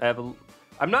bit. I don't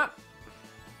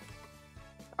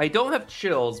have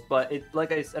chills, but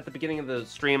like at the beginning of the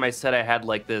stream, I said I had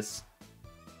like this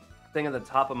thing at the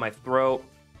top of my throat,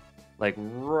 like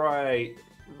right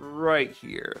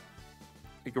here,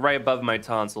 like right above my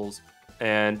tonsils,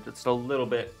 and just a little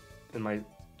bit in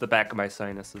the back of my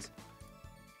sinuses.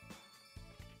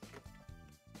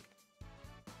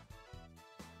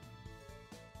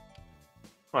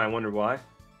 Oh, I wonder why.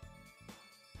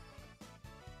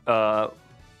 For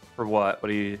what?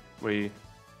 What are you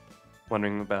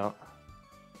wondering about?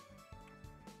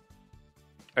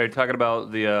 Are you talking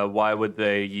about the why would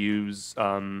they use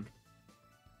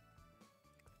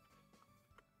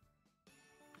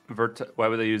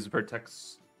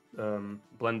vertex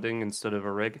blending instead of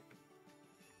a rig?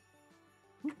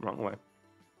 Wrong way.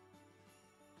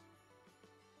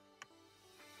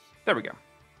 There we go.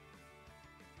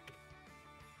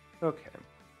 Okay.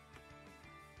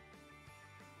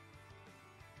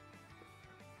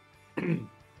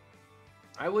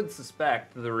 I would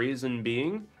suspect the reason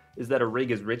being is that a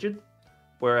rig is rigid,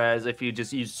 whereas if you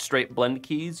just use straight blend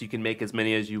keys, you can make as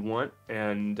many as you want,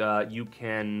 and you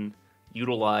can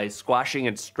utilize squashing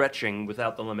and stretching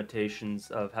without the limitations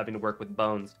of having to work with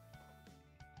bones.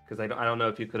 Because I don't know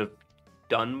if you could have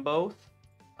done both.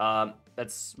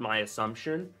 That's my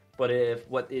assumption. But if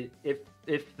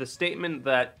the statement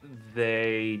that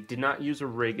they did not use a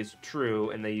rig is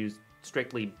true and they used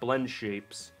strictly blend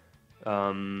shapes,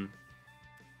 that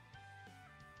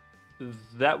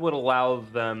would allow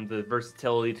them the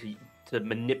versatility to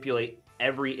manipulate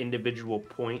every individual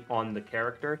point on the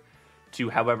character to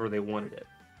however they wanted it.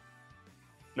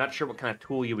 Not sure what kind of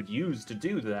tool you would use to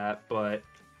do that, but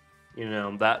you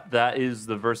know, that is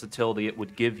the versatility it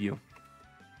would give you.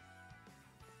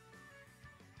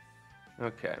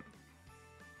 Okay.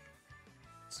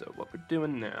 So what we're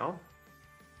doing now,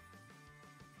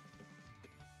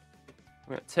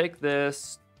 we're going to take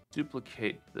this,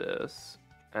 duplicate this,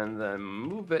 and then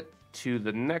move it to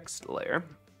the next layer.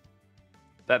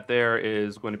 That there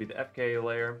is going to be the FK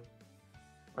layer.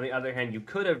 On the other hand, you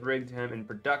could have rigged him in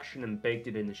production and baked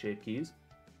it into shape keys.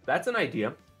 That's an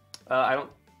idea. I don't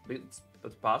think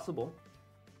it's possible.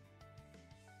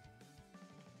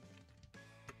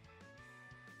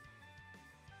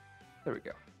 There we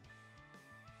go.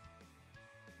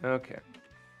 Okay.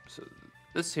 So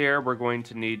this here, we're going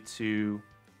to need to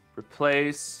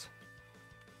replace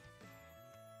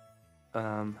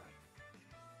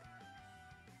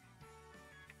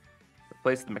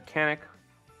replace the mechanic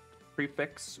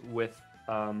prefix with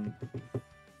oh,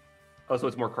 so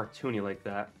it's more cartoony like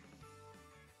that.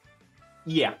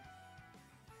 Yeah.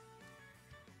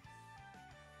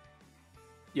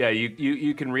 Yeah,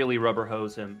 you can really rubber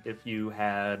hose him if you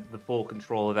had the full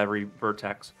control of every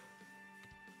vertex.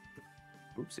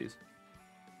 Oopsies.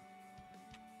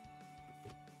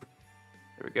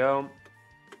 There we go.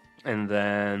 And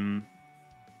then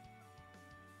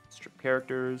strip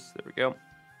characters. There we go.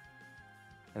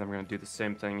 And then we're going to do the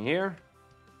same thing here.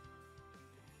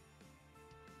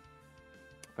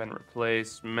 And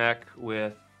replace mech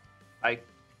with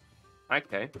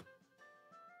IK.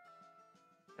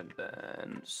 And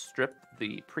then strip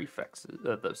the prefixes,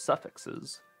 the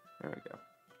suffixes. There we go.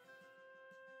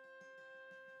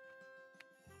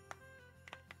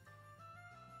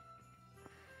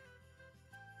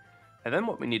 And then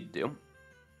what we need to do,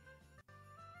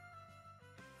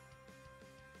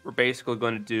 we're basically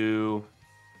going to do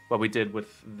what we did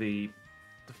with the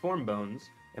deformed bones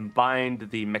and bind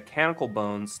the mechanical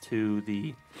bones to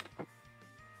the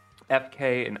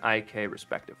FK and IK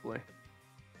respectively.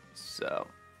 So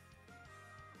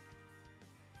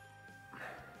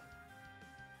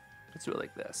let's do it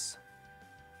like this.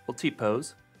 We'll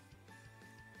T-pose.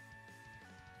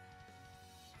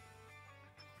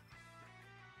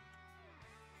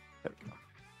 There we go.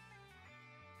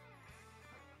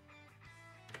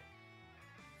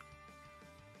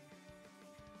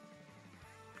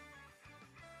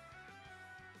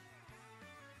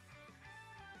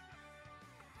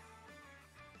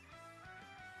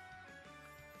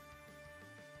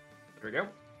 There we go.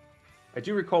 I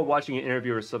do recall watching an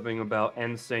interview or something about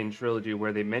Insane Trilogy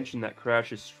where they mentioned that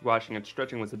Crash's squashing and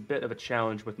stretching was a bit of a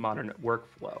challenge with modern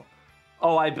workflow.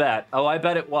 Oh, I bet. Oh, I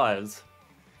bet it was.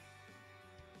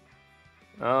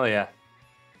 Oh, yeah.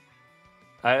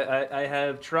 I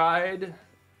have tried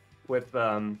with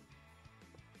a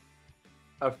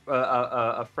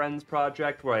friend's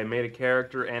project where I made a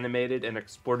character animated and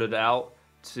exported out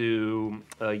to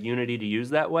Unity to use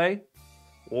that way.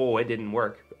 Oh, it didn't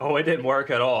work. Oh, it didn't work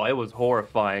at all. It was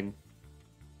horrifying.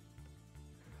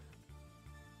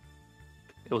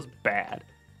 It was bad.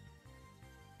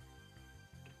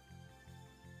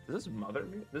 Is this Mother?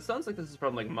 This sounds like this is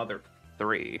from like Mother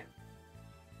 3.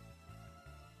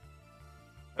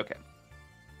 Okay.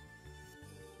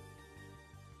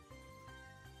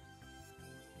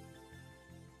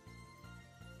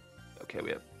 Okay,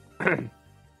 we have...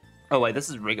 Oh, wait, this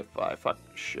is Rigify. Fuck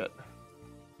shit.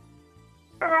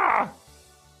 Ah!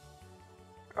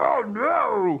 Oh,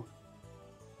 no!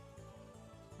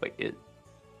 Wait, it...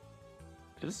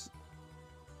 Is...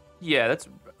 Yeah,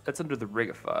 that's under the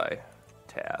Rigify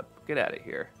tab. Get out of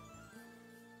here.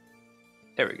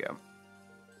 There we go.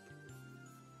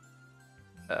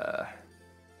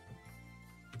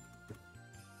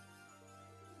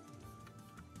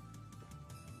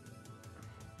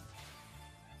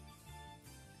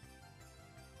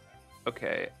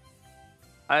 Okay.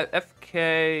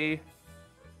 FK...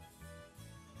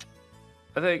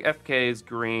 I think FK is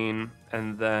green,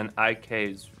 and then IK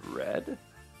is red. There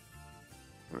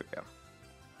we go.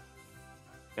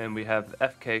 And we have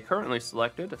FK currently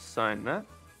selected. Assign that.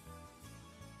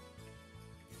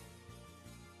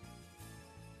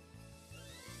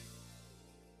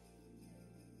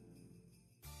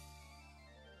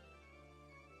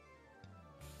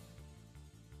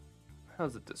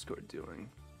 How's the Discord doing?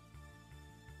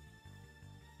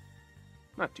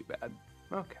 Not too bad.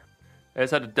 Okay. I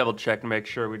just had to double check to make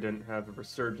sure we didn't have a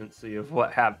resurgency of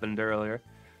what happened earlier.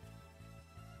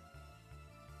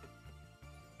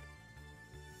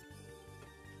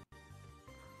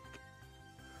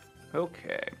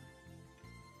 Okay.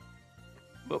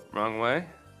 Whoop, wrong way.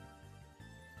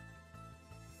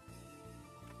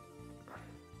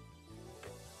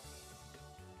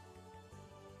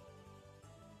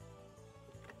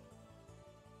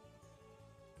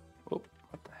 Whoop,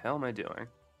 what the hell am I doing?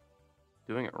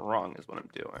 Doing it wrong is what I'm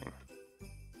doing.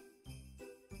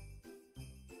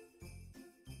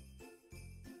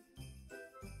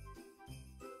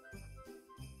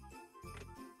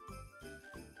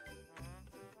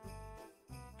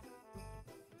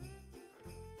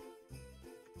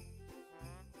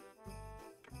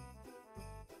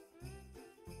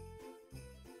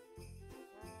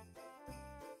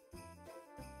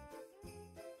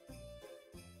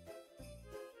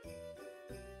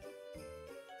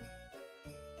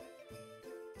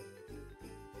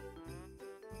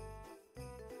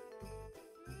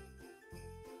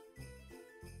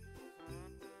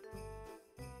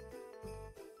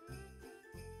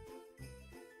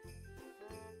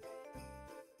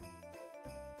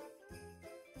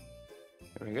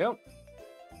 There we go.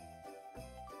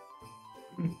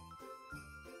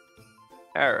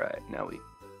 Alright, now we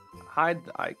hide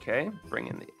the IK, bring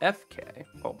in the FK.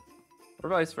 Oh, or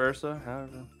vice versa,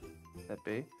 however that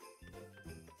be.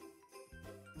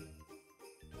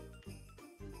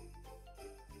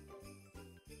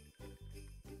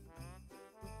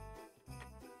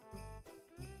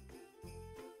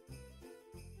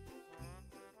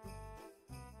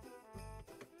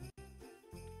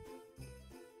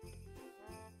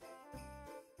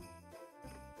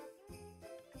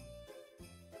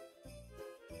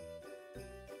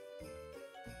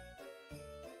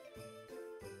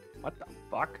 What the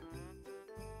fuck?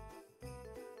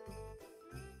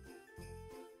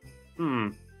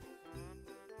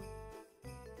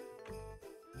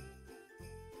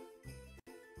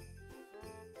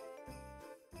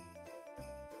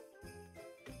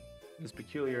 It's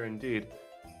peculiar indeed.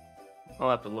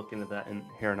 I'll have to look into that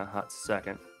here in a hot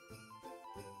second.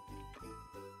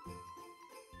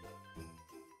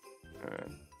 Alright,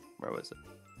 where was it?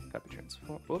 Copy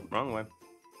transform. Oh, wrong way.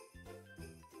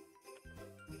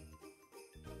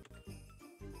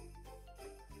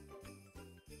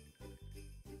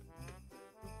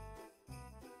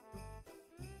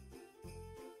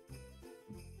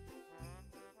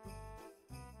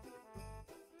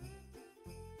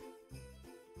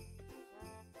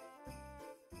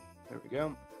 There we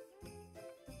go.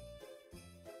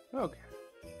 Okay.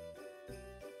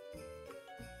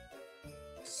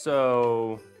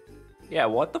 So, yeah,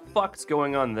 what the fuck's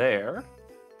going on there?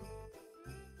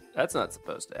 That's not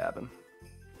supposed to happen.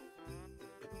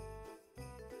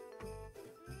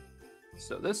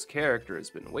 So this character has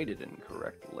been weighted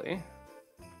incorrectly.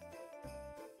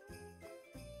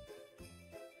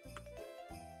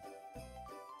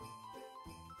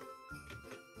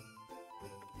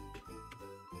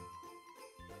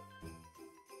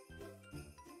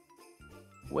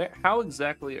 Where? How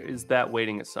exactly is that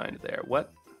weighting assigned there?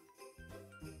 What?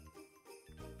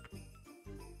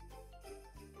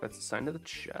 That's assigned to the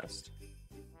chest.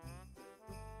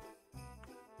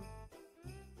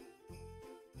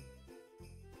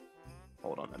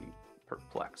 Hold on, I'm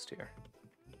perplexed here.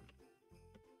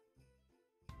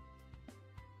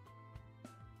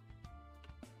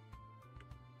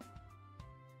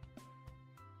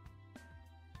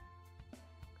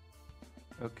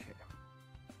 Okay.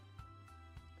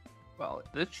 Well,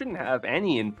 this shouldn't have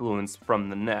any influence from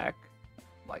the neck,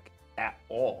 like, at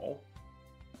all.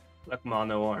 Like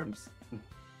mono arms.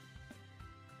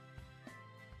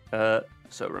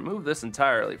 So remove this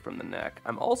entirely from the neck.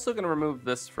 I'm also going to remove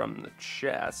this from the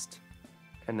chest,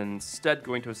 and instead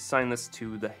going to assign this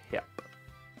to the hip.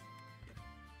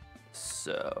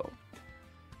 So...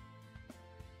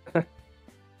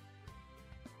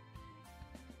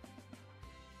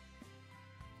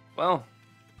 well,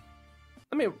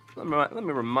 let me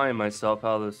remind myself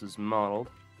how this is modeled.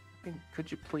 Could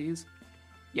you please?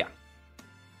 Yeah.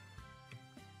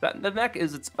 The neck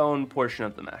is its own portion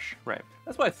of the mesh, right?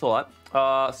 That's what I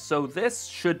thought. So this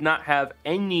should not have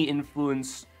any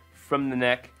influence from the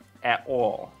neck at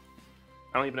all.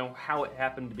 I don't even know how it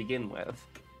happened to begin with.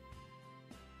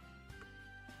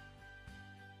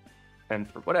 And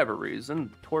for whatever reason,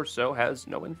 the torso has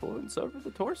no influence over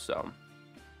the torso.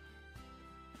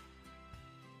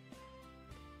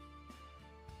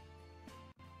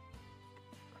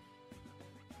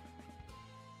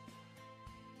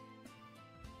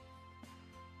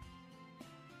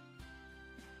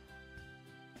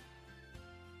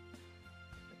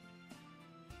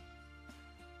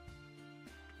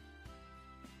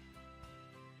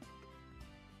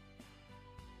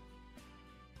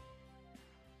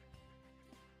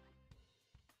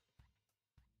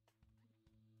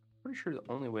 Pretty sure the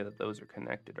only way that those are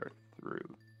connected are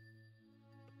through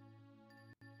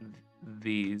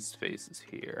these faces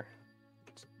here.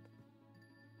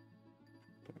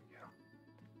 There we go.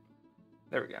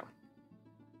 There we go.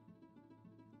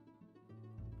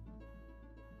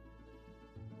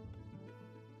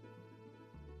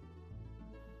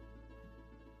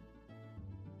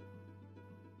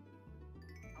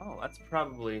 Oh, that's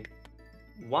probably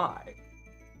why.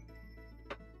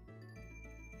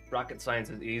 Rocket science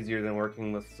is easier than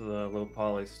working with low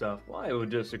poly stuff. Well, I would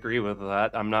disagree with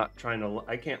that. I'm not trying to...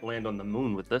 I can't land on the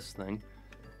moon with this thing.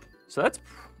 So that's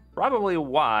probably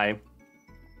why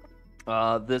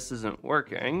this isn't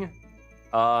working.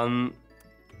 The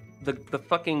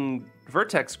fucking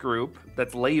vertex group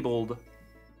that's labeled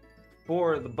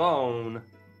for the bone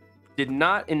did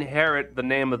not inherit the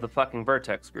name of the fucking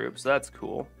vertex group, so that's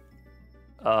cool.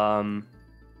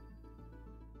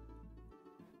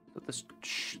 But this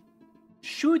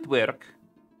should work.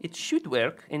 It should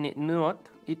work, and it not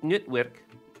work.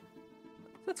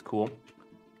 That's cool.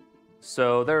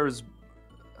 So there's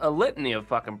a litany of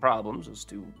fucking problems as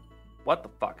to what the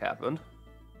fuck happened.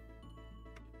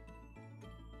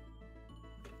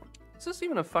 Is this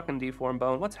even a fucking deformed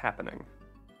bone? What's happening?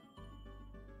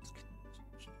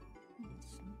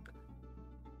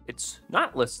 It's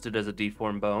not listed as a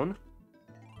deformed bone.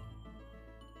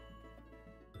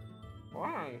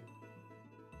 Why?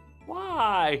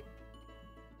 Why?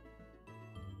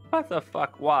 What the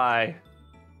fuck? Why?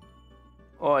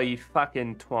 Oh, you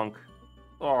fucking twunk.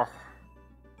 Oh.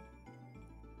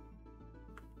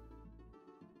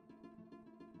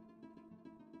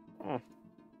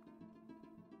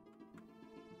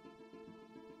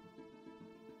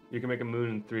 You can make a moon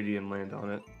in 3D and land on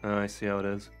it. Oh, I see how it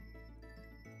is.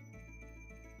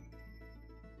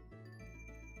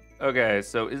 Okay,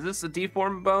 so is this a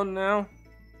deformed bone now?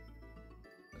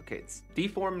 Okay, it's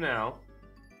deformed now.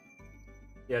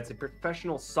 Yeah, it's a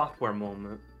professional software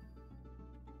moment.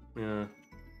 Yeah.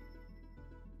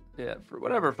 Yeah, for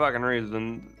whatever fucking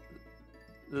reason,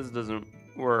 this doesn't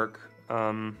work.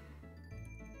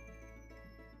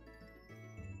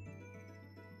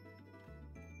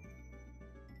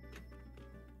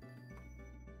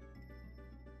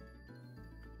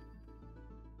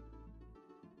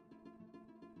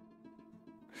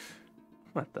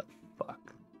 What the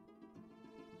fuck?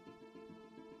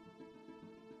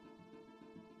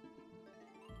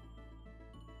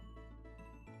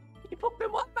 You fucking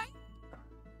what, mate?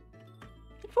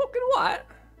 You fucking what?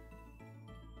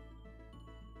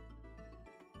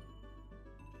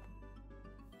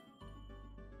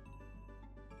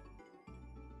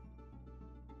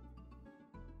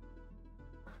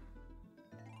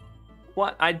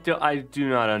 What? I do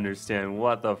not understand.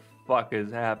 What the fuck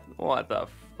is happening? What the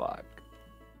fuck?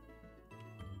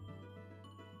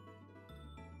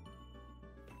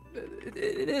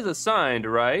 It is assigned,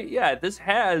 right? Yeah, this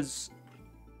has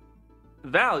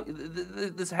value.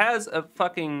 This has a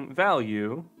fucking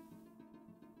value.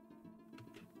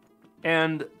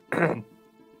 And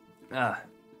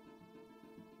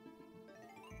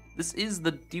this is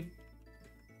the deep.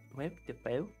 Wait.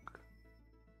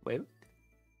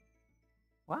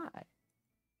 Why?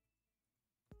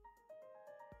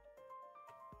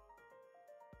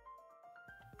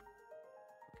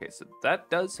 Okay, so that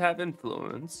does have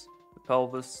influence. The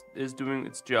pelvis is doing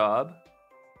its job.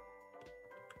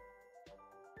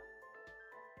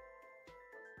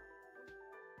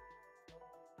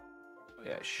 Oh,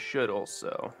 yeah, it should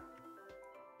also.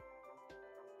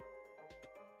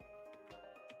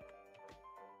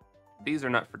 These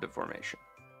are not for deformation.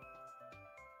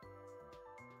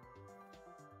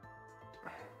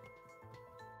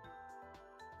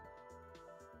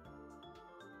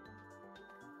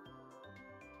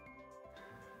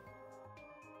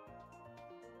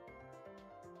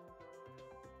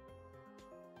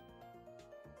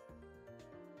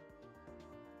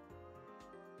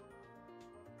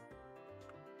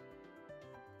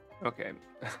 Okay.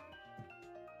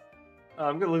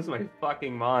 I'm gonna lose my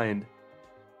fucking mind.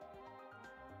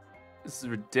 This is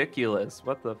ridiculous.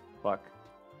 What the fuck?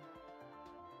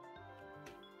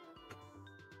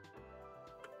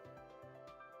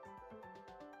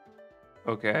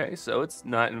 Okay, so it's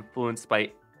not influenced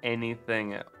by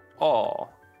anything at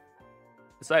all.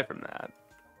 Aside from that.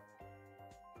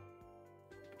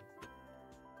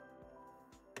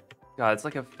 God, it's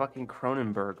like a fucking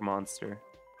Cronenberg monster.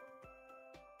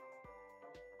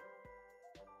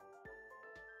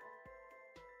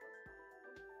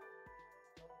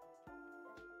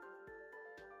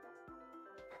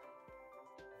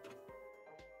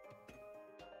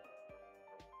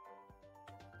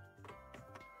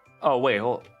 Oh, wait,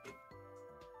 hold.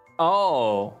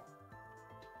 Oh.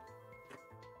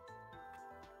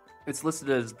 It's listed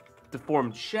as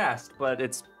deformed chest, but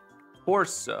it's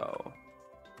torso.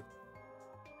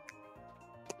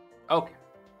 Okay.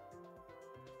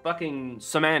 Fucking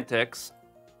semantics.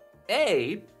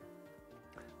 I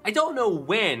don't know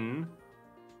when.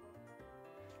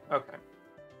 Okay.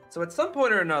 So at some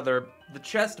point or another, the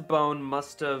chest bone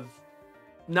must have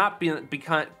not been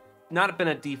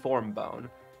a deformed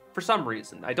bone. For some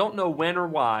reason. I don't know when or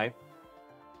why.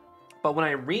 But when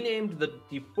I renamed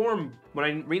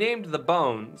the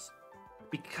bones,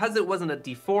 because it wasn't a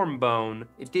deformed bone,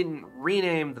 it didn't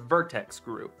rename the vertex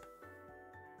group.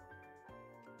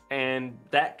 And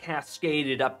that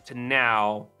cascaded up to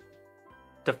now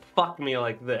to fuck me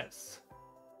like this.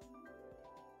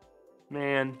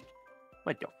 Man,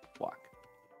 what the fuck?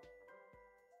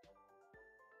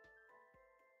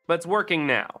 But it's working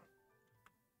now.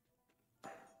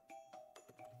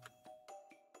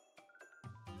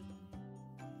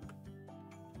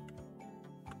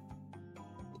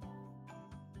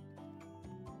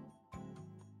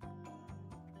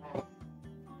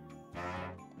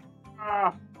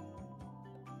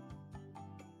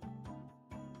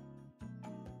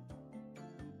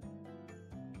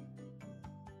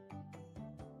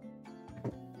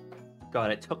 God,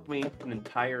 it took me an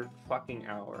entire fucking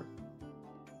hour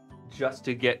just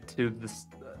to get to this.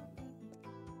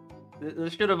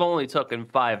 This should have only taken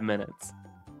 5 minutes.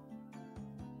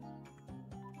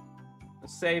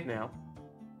 Let's save now.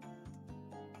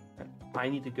 I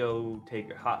need to go take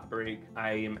a hot break.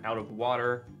 I am out of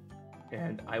water,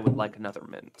 and I would like another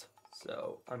mint.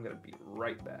 So I'm gonna be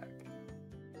right back.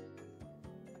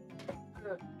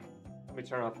 Let me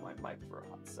turn off my mic for a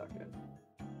hot second.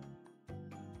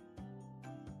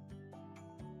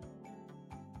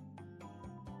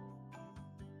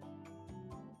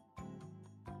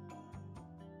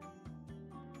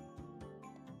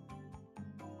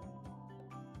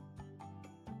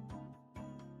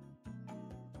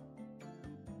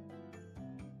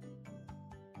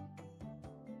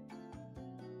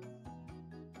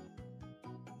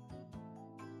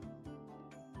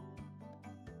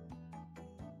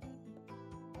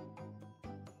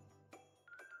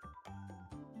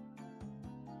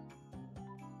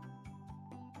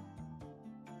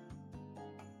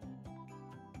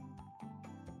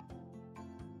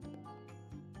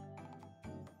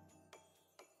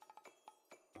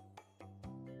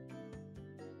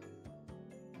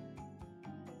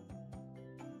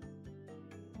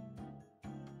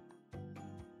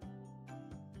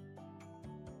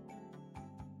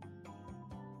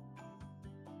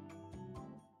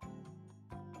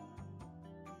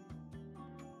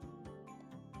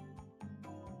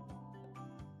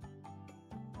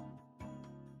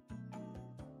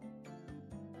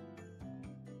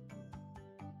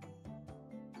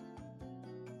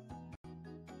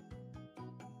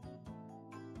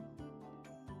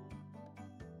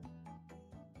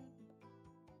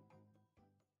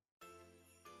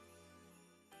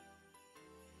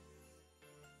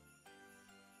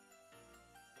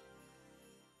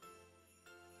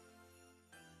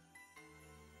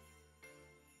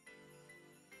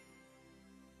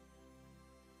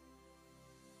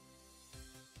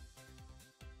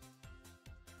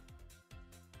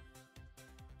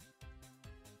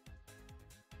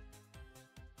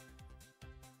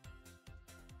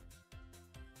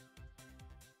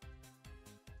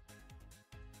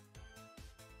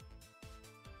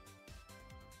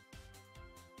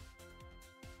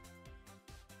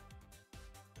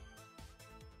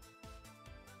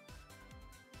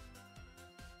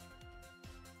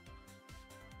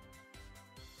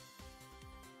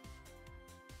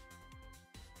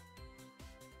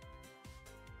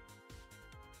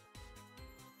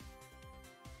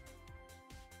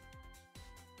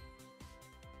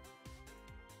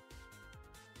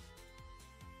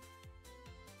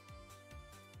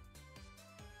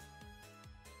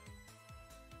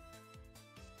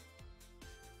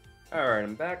 Alright,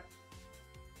 I'm back.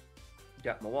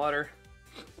 Got my water.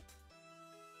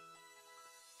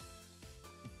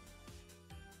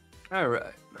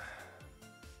 Alright.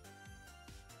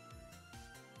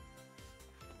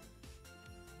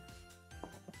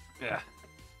 Yeah.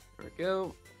 There we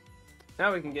go.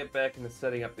 Now we can get back into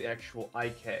setting up the actual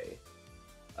IK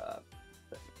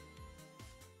thing.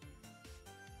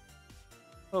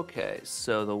 Okay,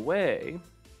 so the way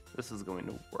this is going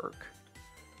to work.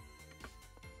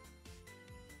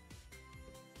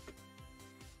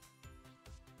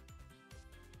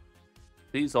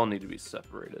 These all need to be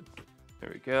separated. There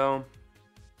we go.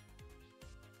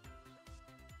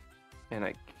 And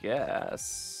I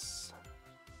guess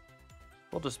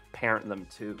we'll just parent them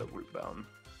to the root bone.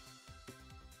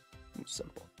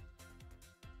 Simple.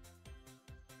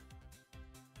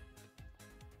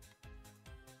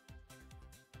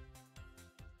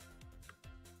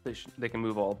 They can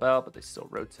move all about, but they still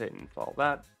rotate and follow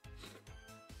that.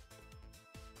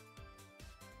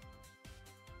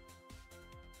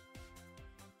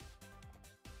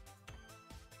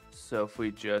 So if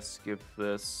we just give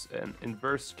this an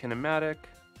inverse kinematic,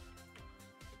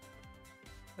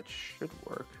 that should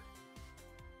work.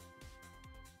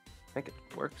 I think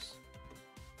it works.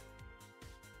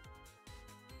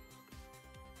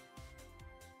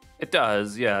 It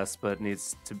does, yes, but it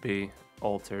needs to be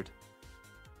altered.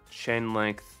 Chain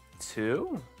length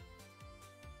 2?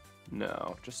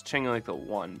 No, just chain length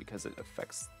 1 because it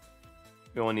affects...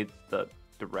 We only need the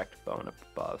direct bone up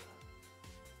above.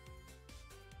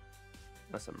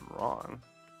 Unless I'm wrong.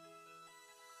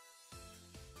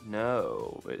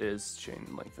 No, it is chain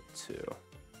length 2.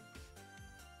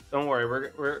 Don't worry,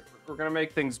 we're gonna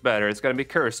make things better. It's gonna be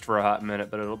cursed for a hot minute,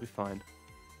 but it'll be fine.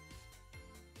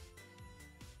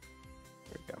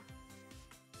 There we go.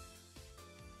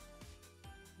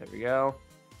 There we go.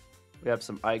 We have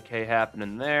some IK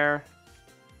happening there.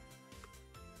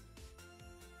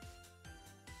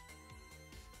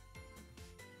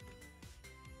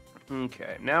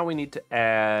 Okay, now we need to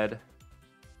add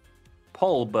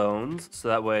pole bones, so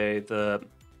that way the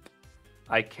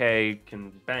IK can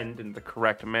bend in the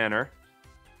correct manner.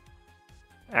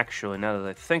 Actually, now that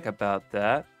I think about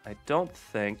that, I don't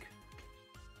think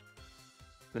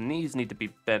the knees need to be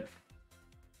bent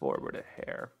forward a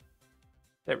hair.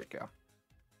 There we go.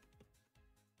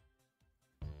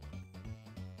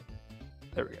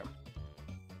 There we go.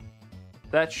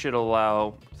 That should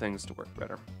allow things to work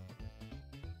better.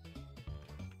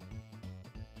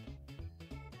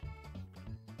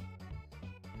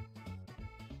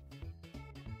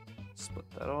 Split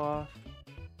that off.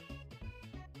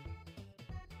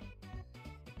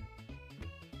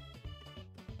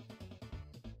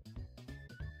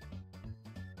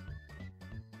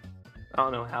 I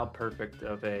don't know how perfect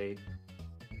of a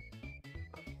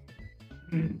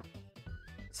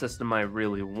system I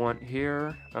really want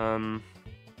here.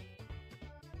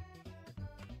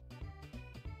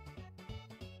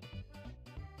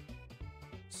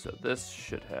 So this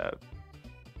should have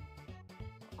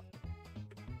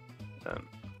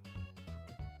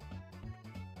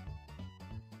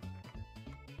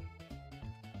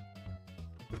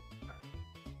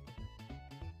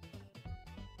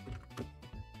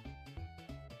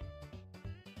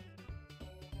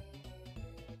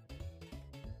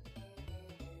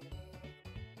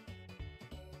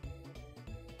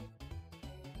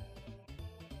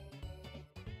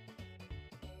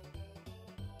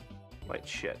wait,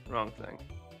 shit, wrong thing.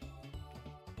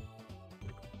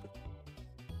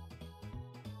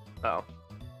 Oh.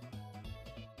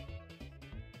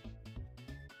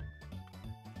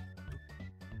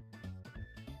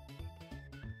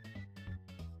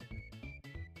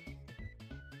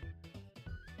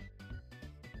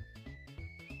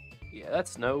 Yeah,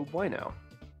 that's no bueno.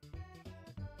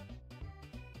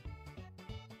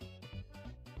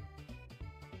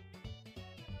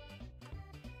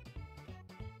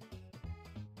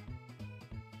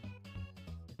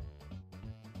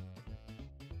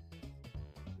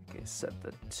 Okay, set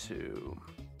the to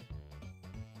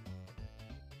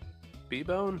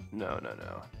B-bone? No.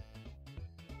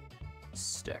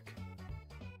 Stick.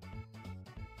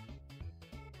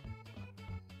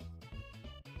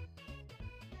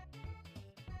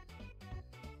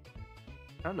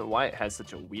 I don't know why it has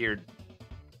such a weird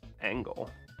angle.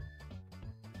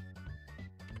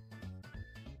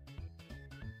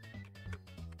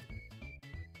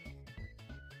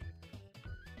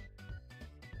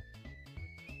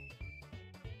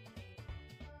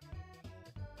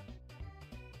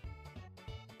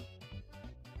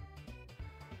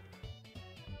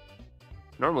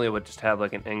 Normally it would just have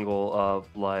like an angle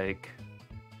of like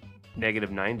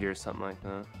 -90 or something like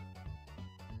that.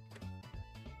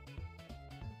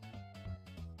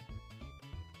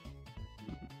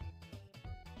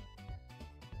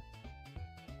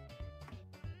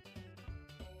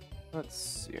 Let's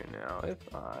see now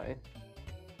if I...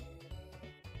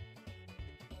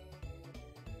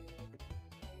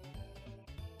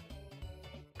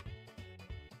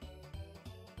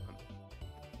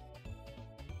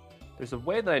 There's a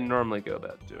way that I normally go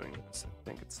about doing this. I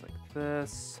think it's like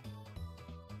this.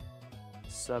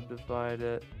 Subdivide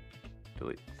it.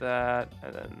 Delete that.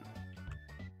 And then...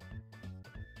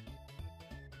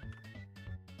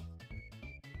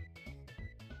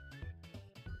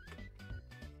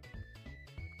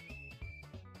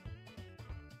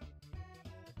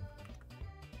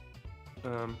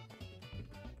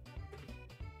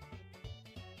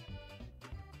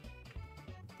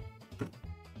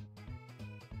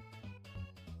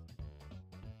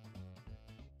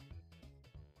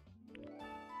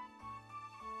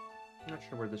 I'm not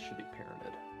sure where this should be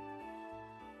parented.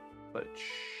 But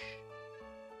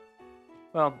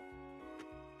well,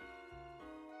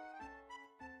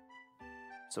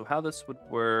 so how this would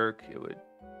work, it would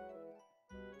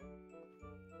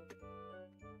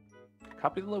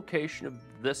copy the location of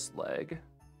this leg,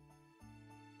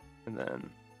 and then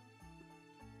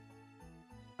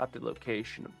copy the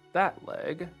location of that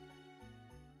leg.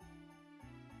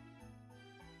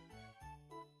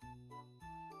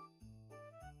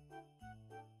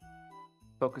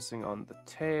 Focusing on the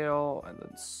tail, and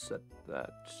then set that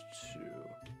to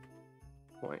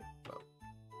 0.5.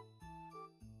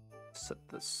 Set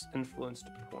this influence to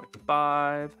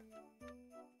 0.5,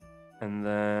 and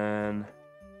then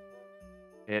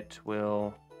it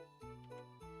will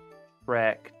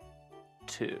track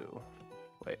 2.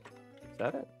 Wait, is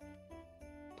that it?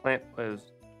 Plant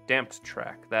was damped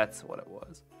track. That's what it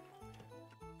was.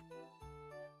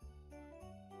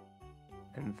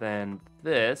 And then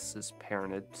this is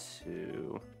parented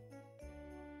to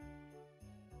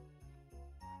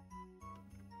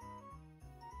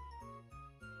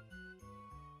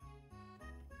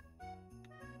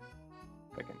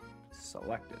if I can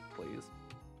select it, please.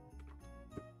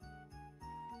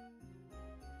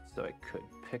 So I could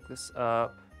pick this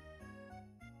up.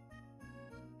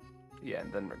 Yeah,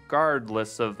 and then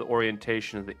regardless of the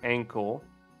orientation of the ankle,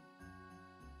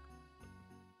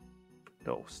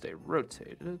 it'll stay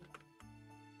rotated.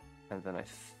 And then I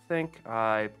think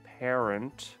I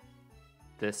parent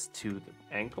this to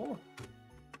the ankle.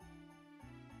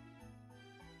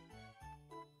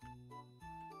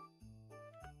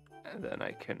 And then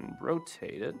I can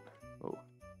rotate it. Oh,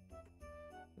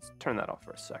 let's turn that off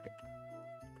for a second.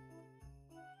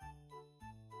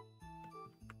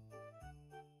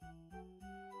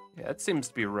 Yeah, that seems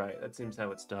to be right. That seems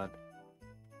how it's done.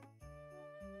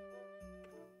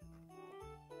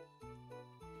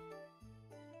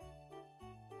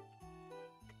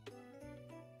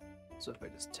 So if I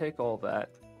just take all that,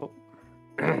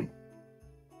 I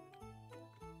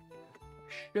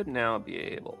should now be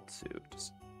able to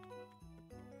just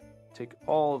take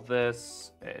all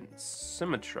this and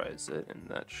symmetrize it, and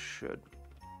that should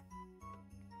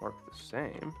work the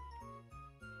same.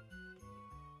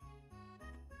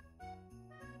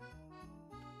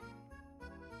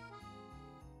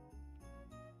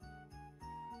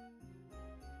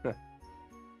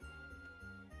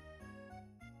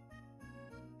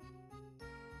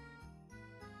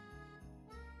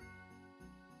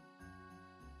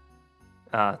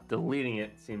 Deleting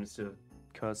it seems to have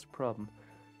caused a problem.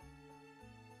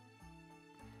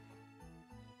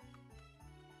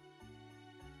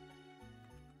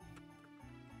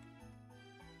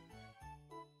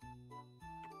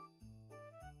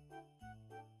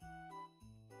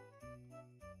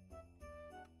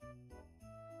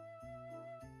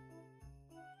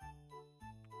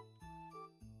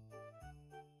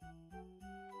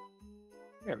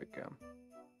 There we go.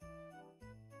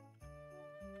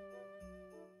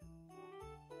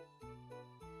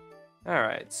 All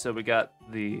right, so we got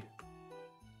the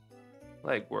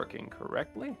leg working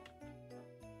correctly.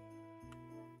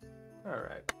 All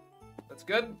right, that's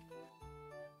good.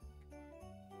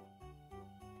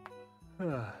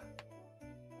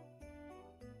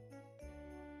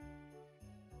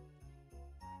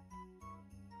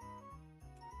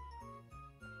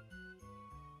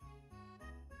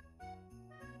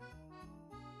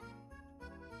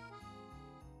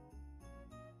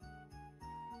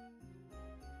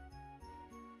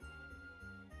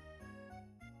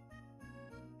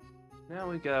 Now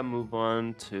we gotta move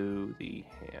on to the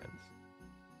hands.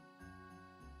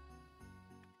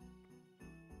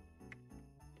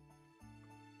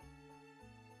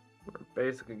 We're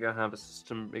basically gonna have a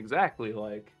system exactly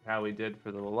like how we did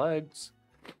for the legs.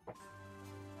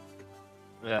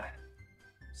 Ugh.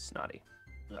 Snotty.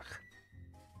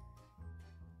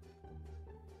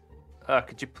 Ugh.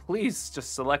 Could you please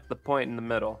just select the point in the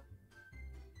middle?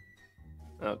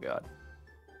 Oh god.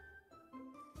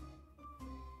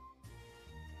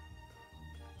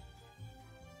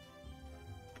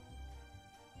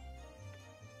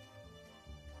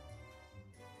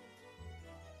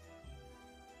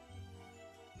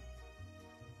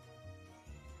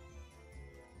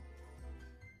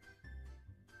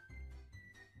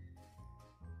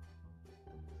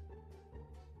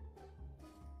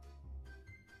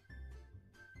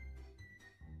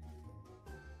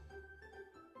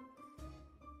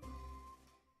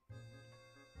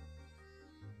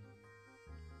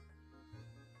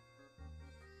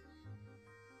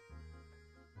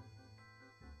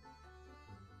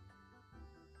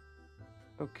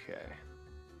 Okay.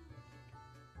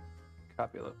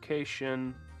 Copy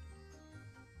location.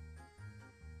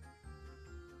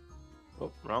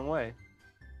 Oh, wrong way.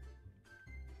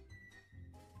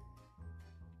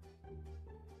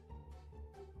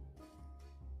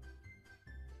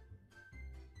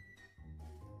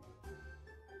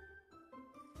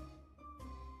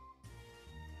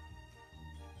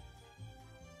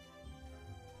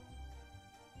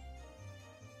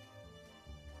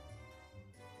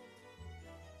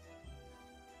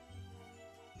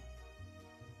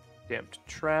 Stamped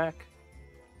track.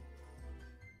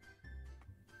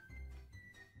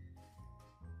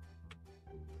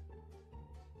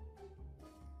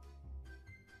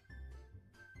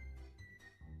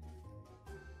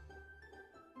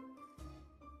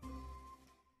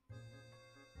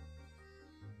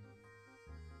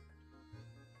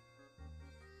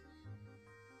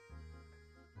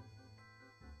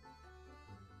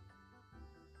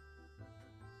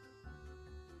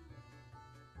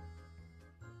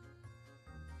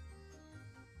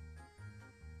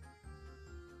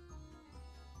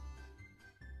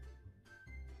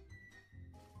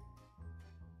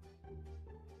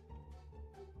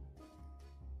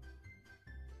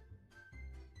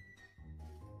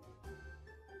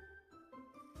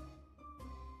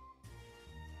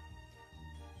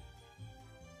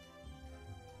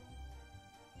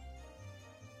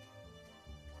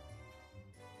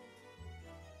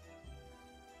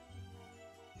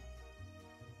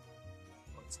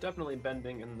 It's definitely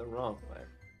bending in the wrong way.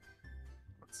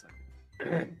 1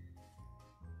 second.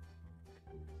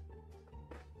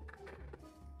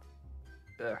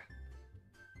 Ugh.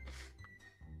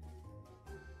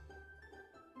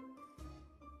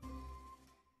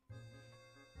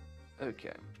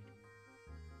 Okay.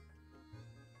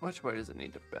 Which way does it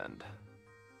need to bend?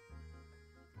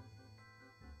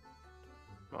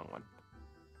 Wrong one.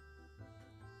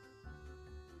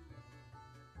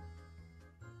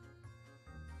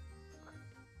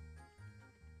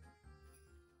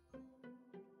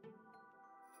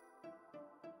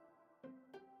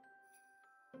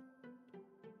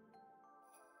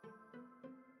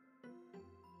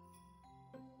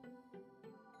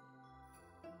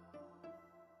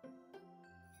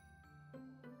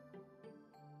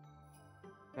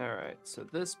 Alright, so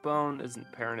this bone isn't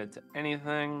parented to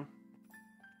anything.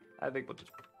 I think we'll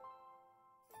just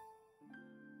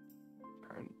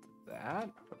parent to that.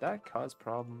 Would that cause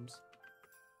problems?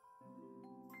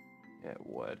 Yeah, it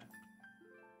would.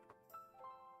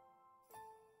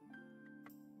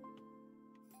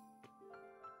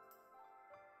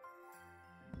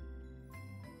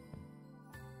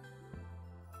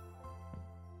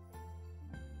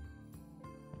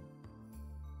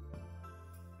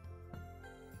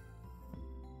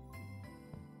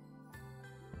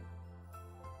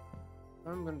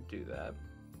 I'm gonna do that.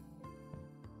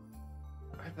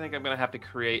 I think I'm gonna have to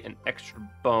create an extra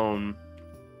bone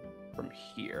from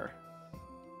here.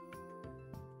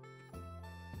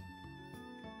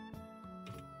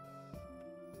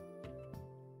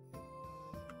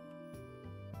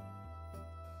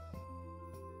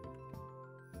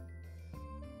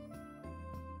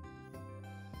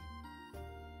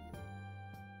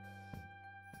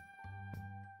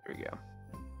 There we go.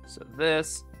 So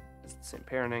this is the same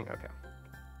parenting. Okay.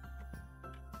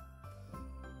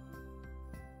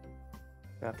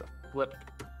 I have to flip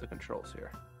the controls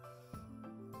here.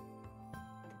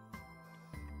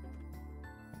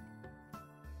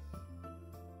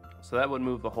 So that would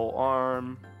move the whole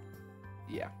arm.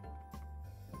 Yeah.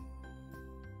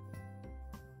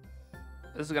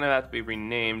 This is going to have to be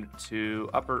renamed to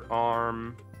upper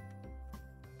arm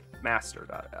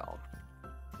master.l.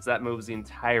 Because that moves the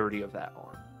entirety of that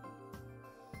arm.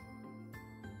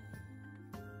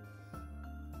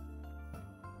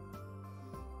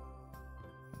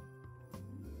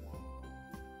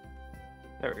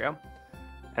 There we go.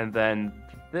 And then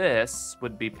this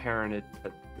would be parented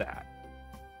to that.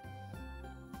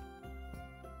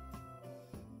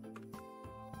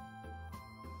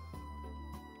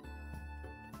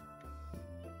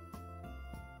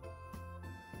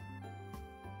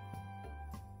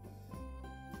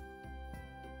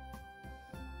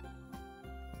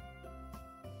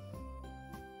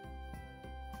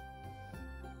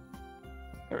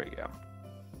 There we go.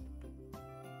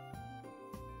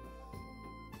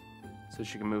 So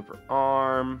she can move her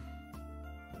arm.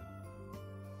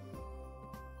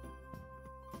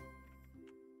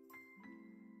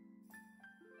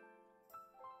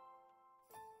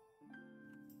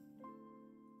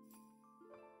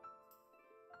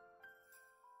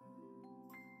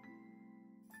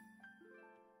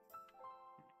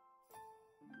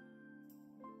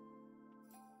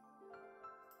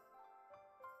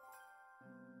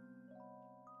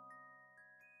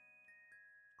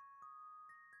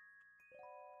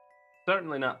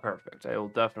 Certainly not perfect. I will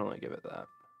definitely give it that.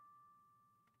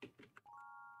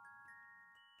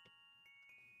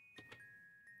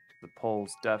 The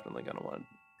pole's definitely going to want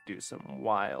to do some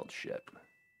wild shit.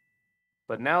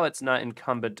 But now it's not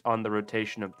incumbent on the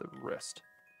rotation of the wrist.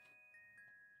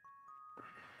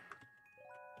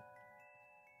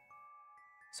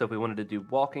 So if we wanted to do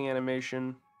walking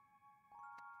animation,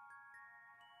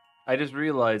 I just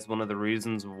realized one of the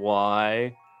reasons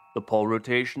why the pole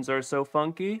rotations are so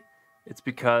funky. It's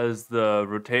because the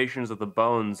rotations of the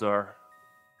bones are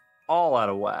all out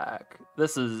of whack.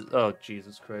 This is... Oh,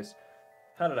 Jesus Christ.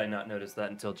 How did I not notice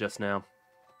that until just now?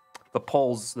 The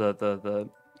poles, the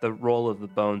roll of the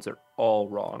bones are all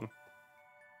wrong.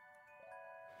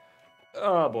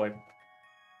 Oh, boy.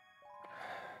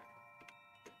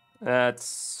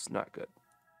 That's not good.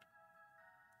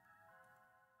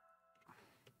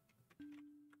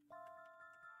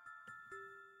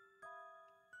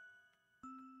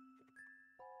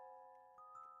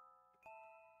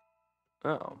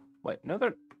 Oh, wait, no,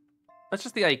 that's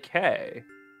just the IK.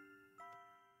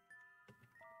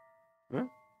 Huh?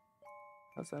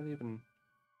 How's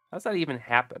that even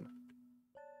happen?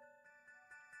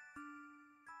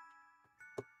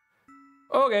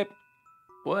 Okay,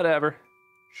 whatever,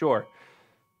 sure.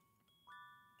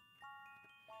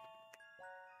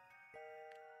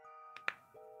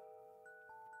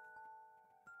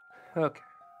 Okay.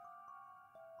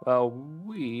 Well,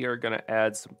 we are gonna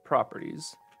add some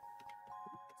properties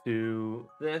to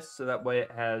this, so that way it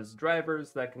has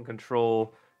drivers that can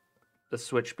control the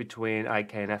switch between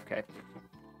IK and FK.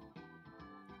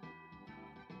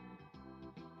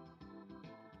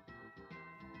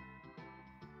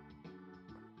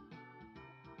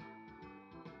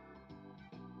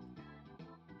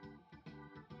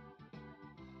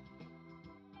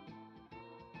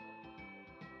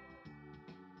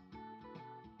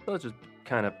 So let's just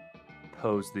kind of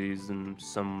pose these in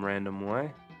some random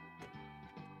way.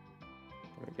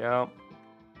 There we go.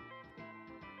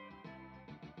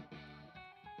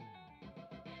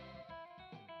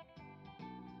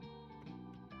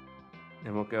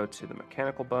 And we'll go to the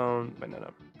mechanical bone. Wait,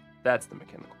 no. That's the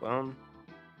mechanical bone.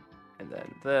 And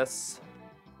then this.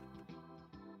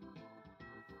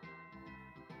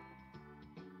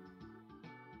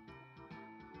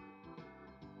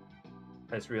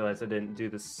 I just realized I didn't do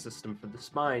the system for the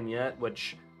spine yet,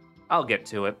 which I'll get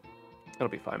to it. It'll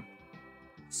be fine.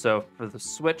 So for the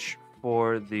switch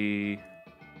for the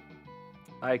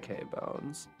IK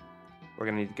bones, we're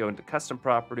going to need to go into custom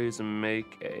properties and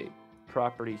make a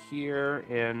property here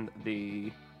in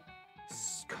the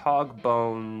cog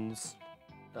bones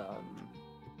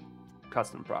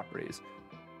custom properties.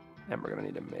 And we're going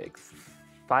to need to make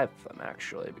 5 of them,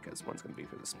 actually, because one's going to be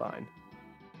for the spine.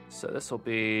 So this will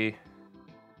be...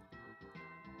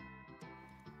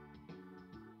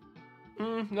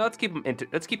 no, let's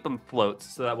keep them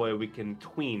floats, so that way we can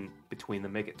tween between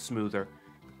them, make it smoother.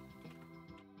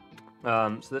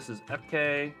 So this is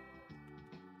FK,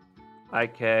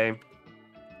 IK,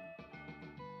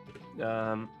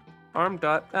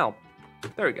 arm.L.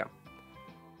 There we go.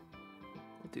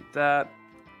 We'll do that.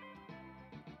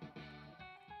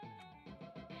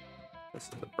 This is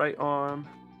the right arm.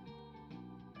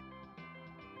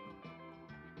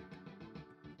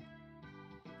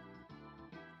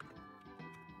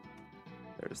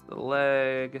 There's the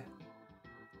leg,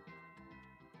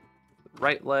 the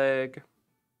right leg,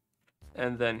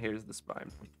 and then here's the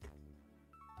spine.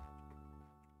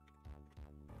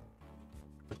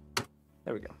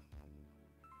 There we go.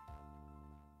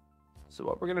 So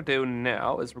what we're going to do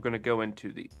now is we're going to go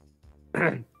into the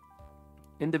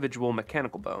individual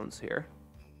mechanical bones here,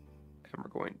 and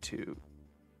we're going to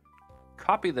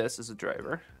copy this as a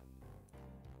driver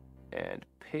and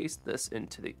paste this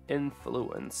into the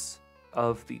influence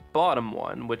of the bottom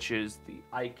one, which is the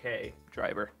IK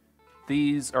driver.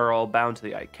 These are all bound to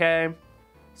the IK,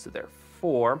 so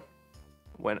therefore,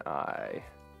 when I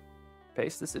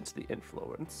paste this into the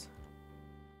influence,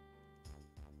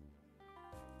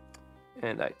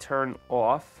 and I turn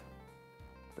off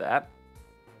that,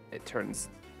 it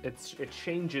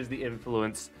changes the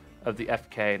influence of the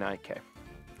FK and IK,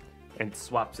 and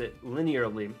swaps it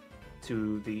linearly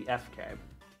to the FK.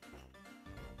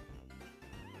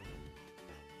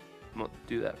 I'm going to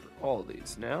do that for all of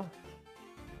these now.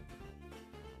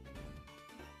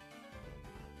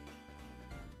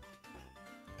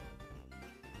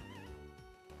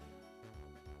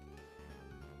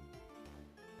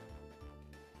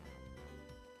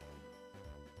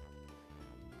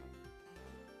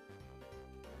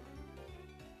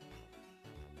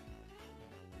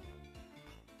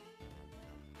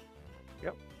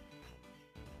 Yep.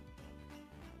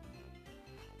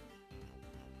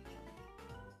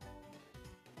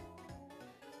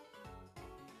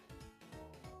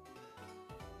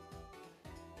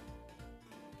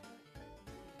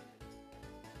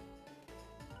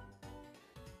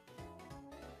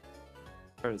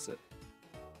 Where is it?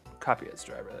 Copy as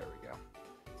driver. There we go.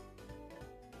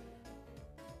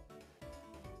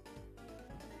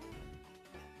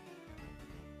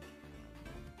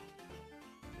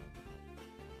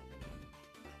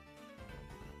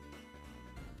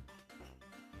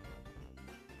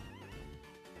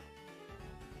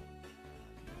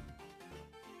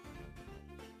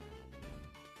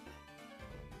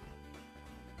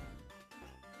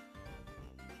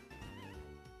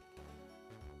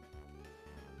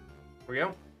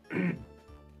 Here we go.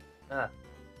 Ah.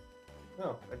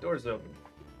 Oh, my door's open.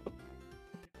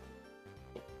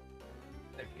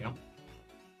 There we go.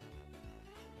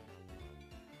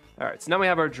 Alright, so now we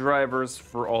have our drivers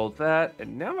for all that,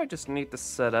 and now I just need to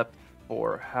set up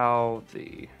for how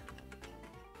the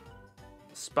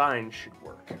spine should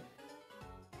work.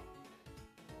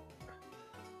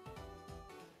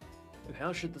 And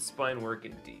how should the spine work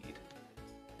indeed?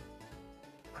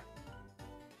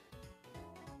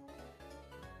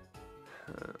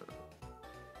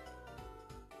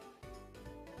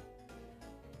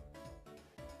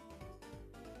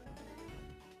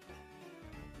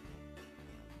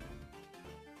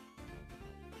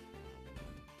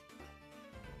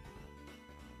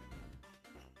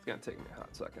 It's gonna take me a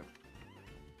hot second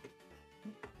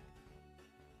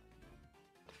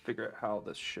to figure out how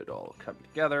this should all come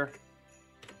together.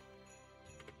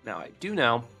 Now I do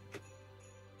know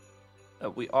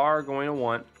that we are going to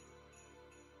want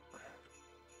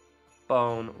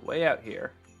bone way out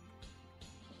here.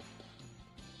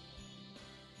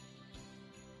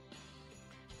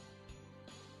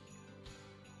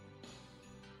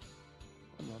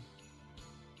 Come on.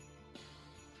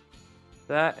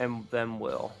 That, and then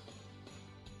we'll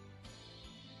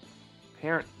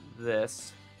parent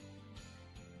this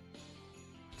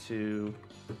to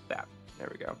that. There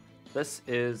we go. This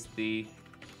is the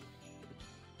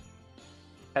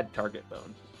head target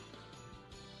bone.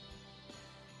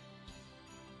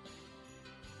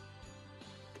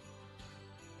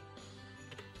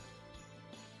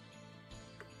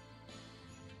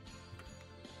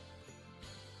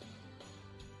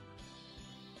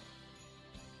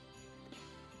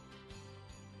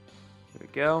 There we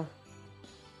go.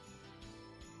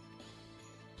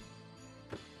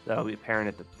 That'll be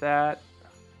parented to that.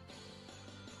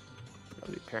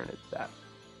 That'll be parented to that.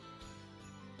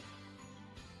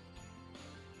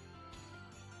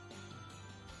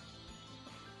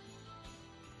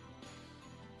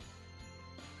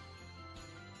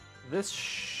 This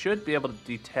should be able to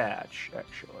detach,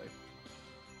 actually.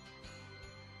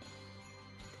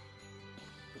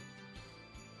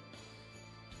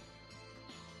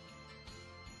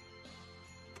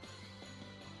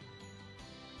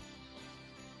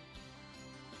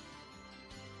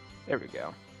 There we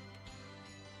go.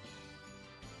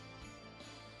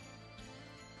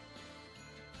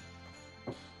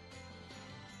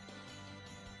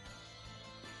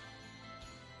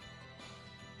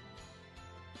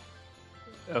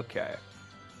 Okay.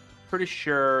 Pretty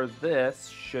sure this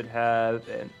should have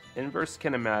an inverse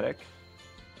kinematic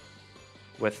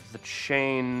with the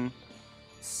chain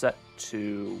set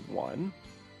to 1.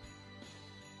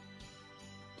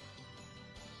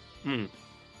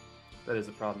 That is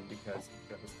a problem because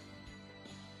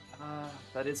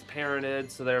that is parented,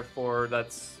 so therefore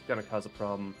that's gonna cause a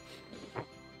problem.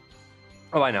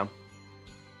 Oh, I know.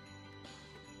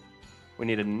 We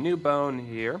need a new bone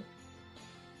here.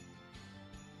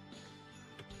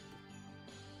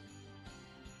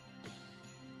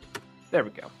 There we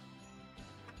go.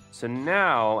 So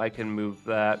now I can move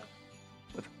that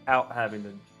without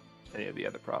having any of the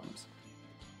other problems.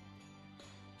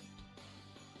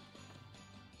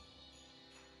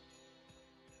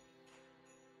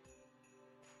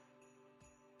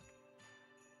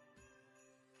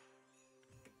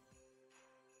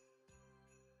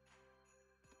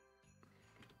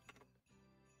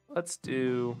 Let's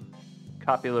do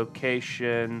Copy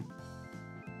location.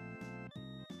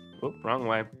 Oop, wrong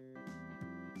way.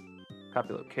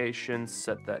 Copy location,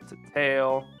 set that to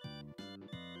tail.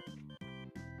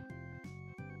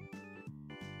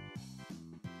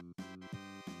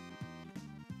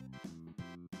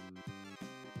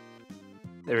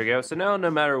 There we go. So now,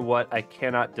 no matter what, I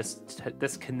cannot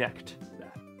disconnect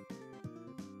that.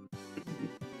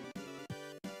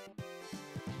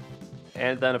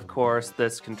 And then, of course,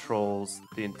 this controls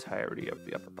the entirety of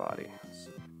the upper body.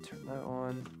 So turn that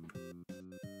on.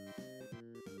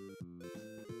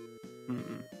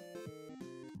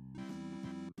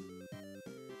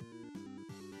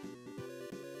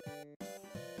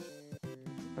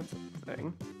 That's a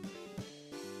thing.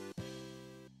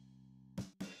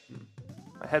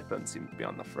 My headphones seem to be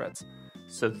on the frets.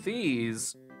 So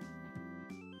these...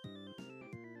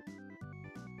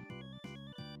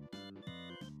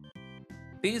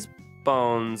 These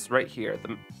bones right here,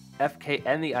 the FK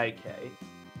and the IK,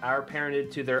 are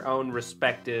parented to their own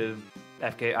respective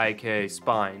FK, IK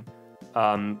spine.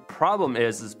 Problem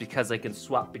is because I can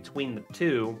swap between the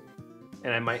two,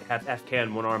 and I might have FK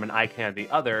on one arm and IK on the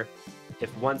other.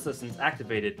 If one system's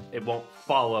activated, it won't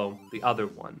follow the other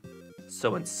one.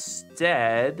 So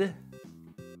instead,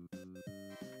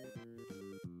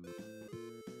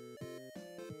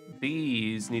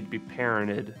 these need to be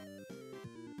parented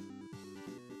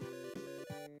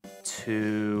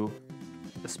to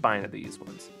the spine of these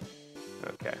ones.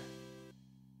 Okay.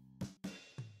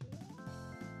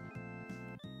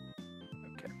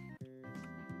 Okay.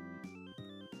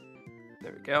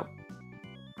 There we go.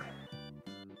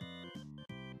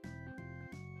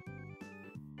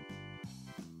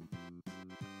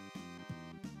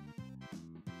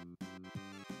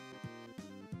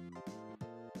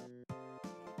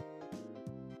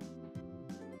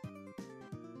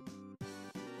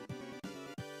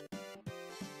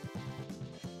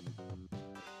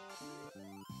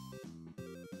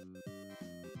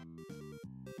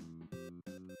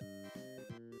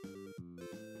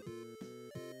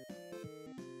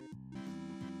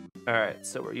 All right,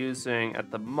 so we're using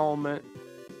at the moment.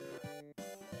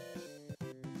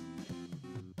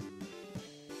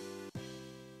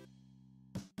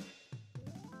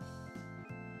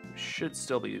 Should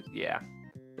still be, yeah.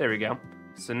 There we go.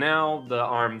 So now the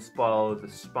arms follow the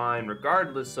spine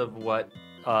regardless of what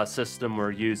system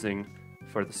we're using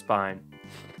for the spine.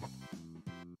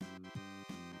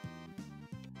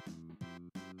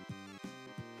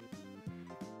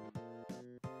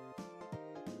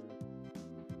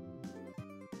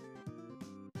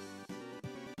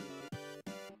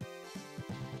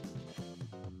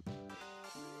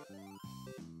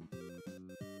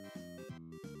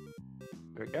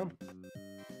 There we go.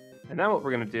 And now what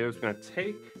we're going to do is we're going to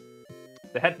take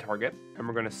the head target and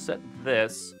we're going to set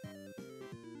this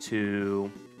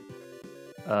to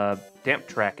damp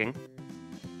tracking.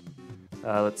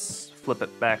 Let's flip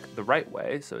it back the right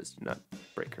way so as to not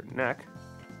break her neck.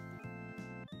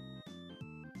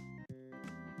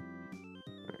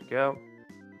 There we go.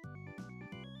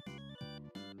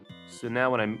 So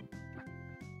now when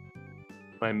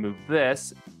I move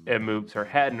this, it moves her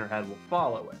head and her head will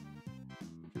follow it.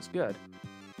 Which is good.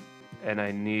 And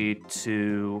I need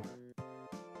to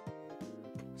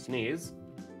sneeze.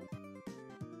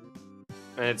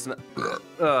 And it's not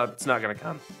gonna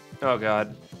come. Oh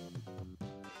god.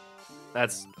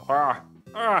 That's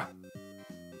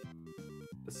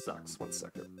This sucks. 1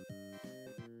 second.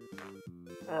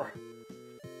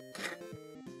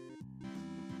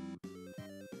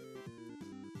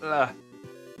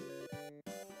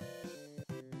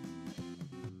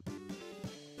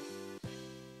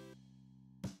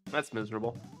 That's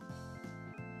miserable.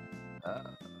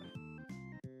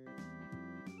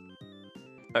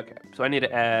 Okay, so I need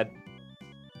to add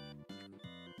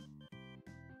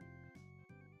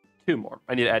 2 more.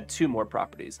 I need to add 2 more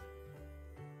properties.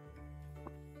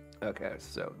 Okay,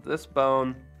 so this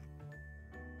bone.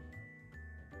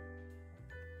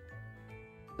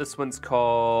 This one's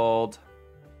called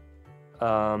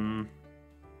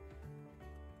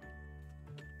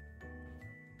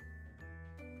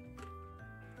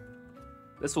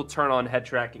this will turn on head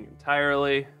tracking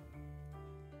entirely.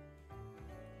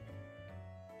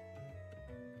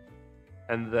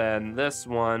 And then this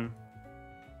one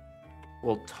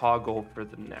will toggle for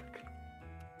the neck.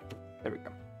 There we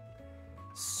go.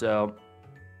 So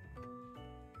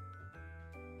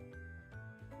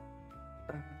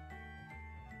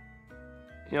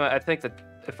you know what, I think that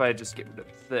if I just get rid of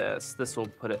this, this will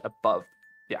put it above.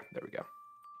 Yeah, there we go.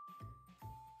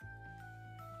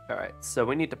 All right, so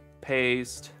we need to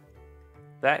paste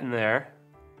that in there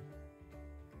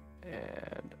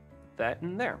and that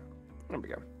in there. There we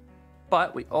go.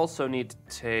 But we also need to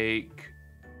take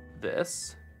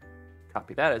this,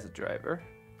 copy that as a driver,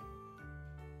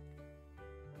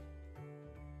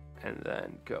 and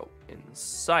then go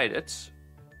inside it,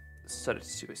 set it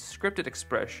to a scripted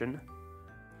expression,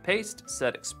 paste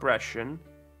said expression,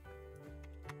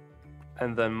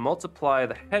 and then multiply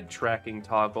the head tracking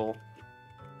toggle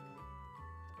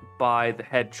by the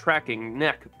head tracking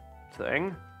neck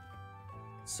thing.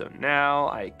 So now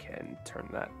I can turn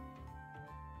that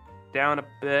down a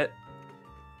bit,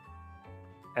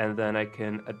 and then I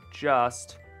can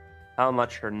adjust how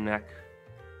much her neck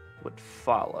would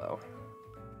follow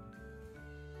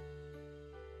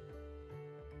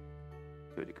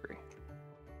to a degree.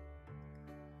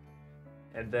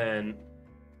 And then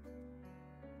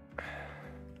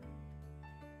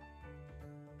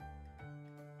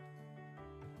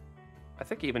I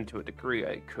think even to a degree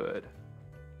I could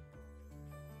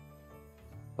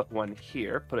put one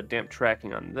here, put a damp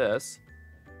tracking on this.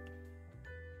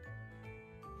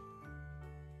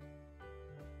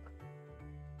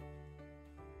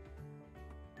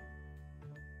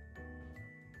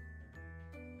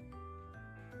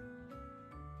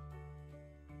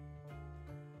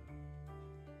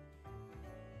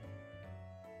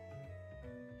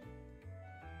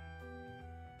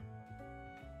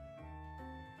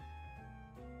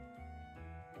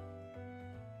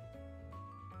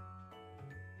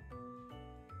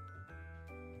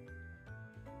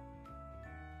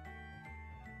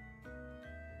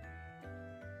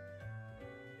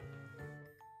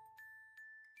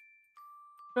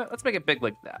 Let's make it big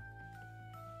like that.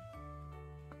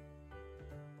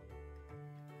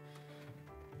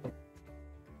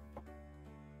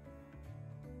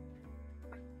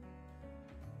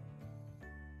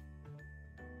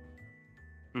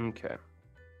 Okay.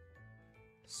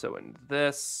 So in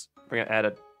this, we're gonna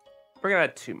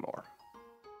add two more.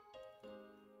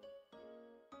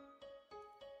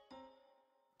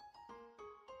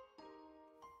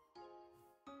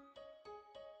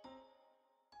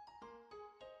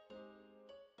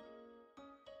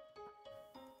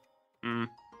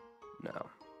 No.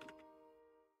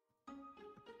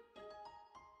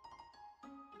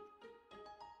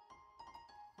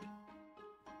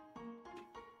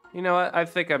 You know what? I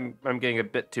think I'm getting a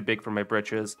bit too big for my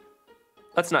britches.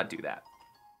 Let's not do that.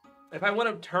 If I want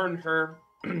to turn her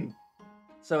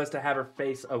so as to have her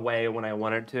face away when I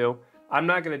want her to, I'm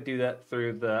not going to do that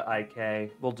through the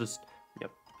IK. We'll just,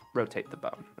 rotate the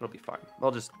bone. It'll be fine.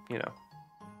 We'll just,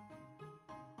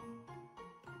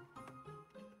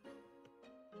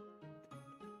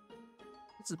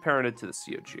 This is parented to the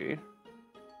COG.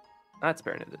 That's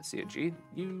parented to the COG.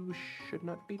 You should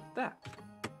not beat that.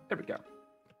 There we go.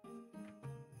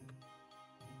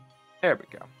 There we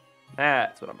go.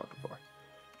 That's what I'm looking for.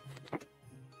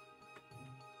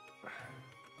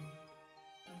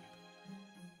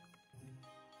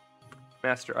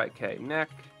 Master IK neck.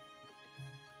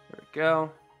 There we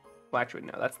go. Well, actually,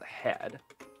 no, that's the head.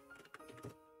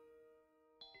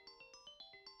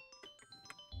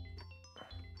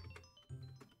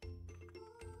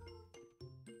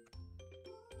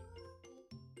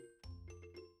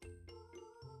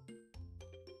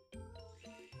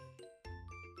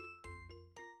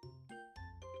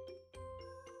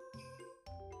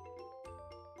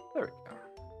 There we go.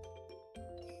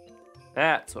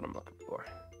 That's what I'm looking for.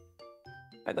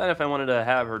 And then if I wanted to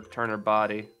have her turn her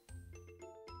body,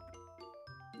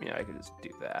 I could just do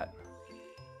that.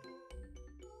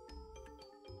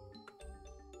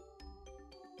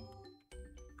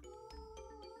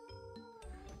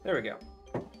 There we go.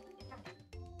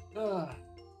 Ugh,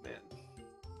 man.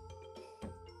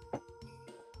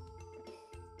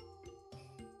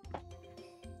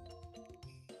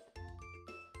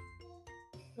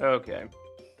 Okay.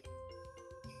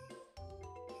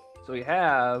 So we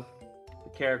have the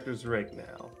character's rig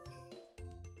now.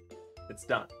 It's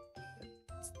done.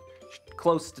 It's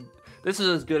close to... This is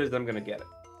as good as I'm going to get it.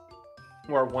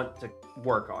 Or want to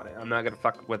work on it. I'm not going to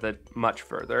fuck with it much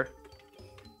further.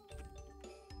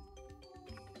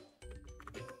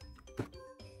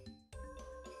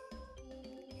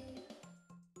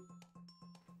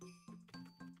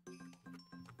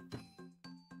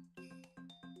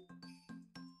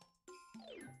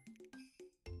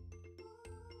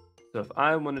 So if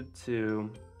I wanted to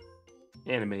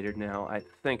animate her now, I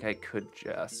think I could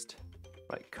just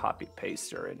copy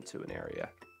paste her into an area.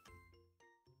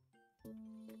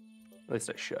 At least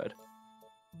I should.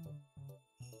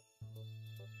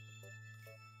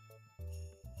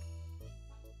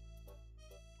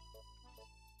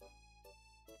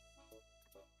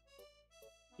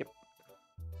 Yep.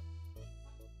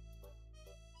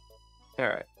 All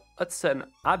right. let's set an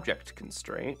object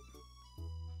constraint.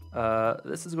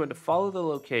 This is going to follow the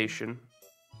location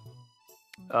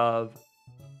of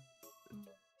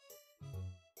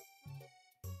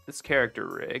this character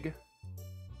rig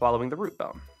following the root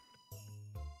bone.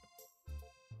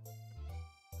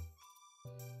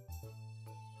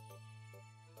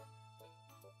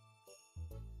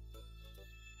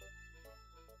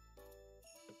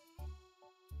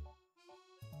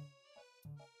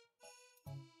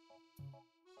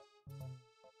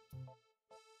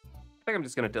 I think I'm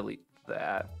just going to delete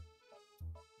that.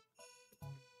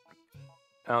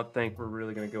 I don't think we're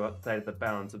really going to go outside of the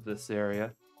bounds of this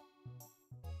area.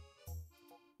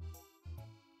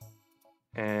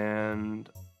 And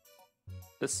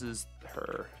this is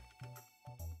her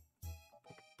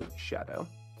shadow.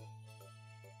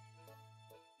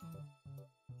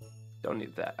 Don't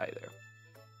need that either.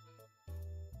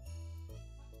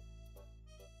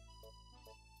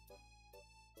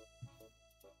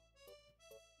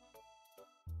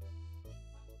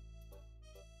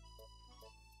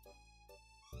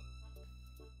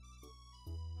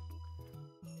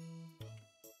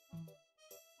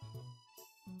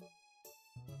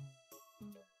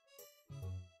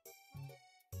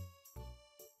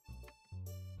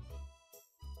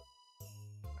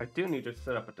 I do need to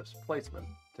set up a displacement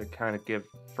to kind of give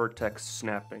vertex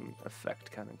snapping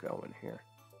effect kind of going here.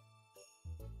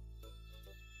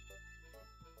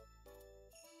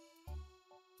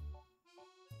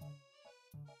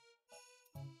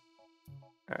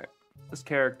 All right, this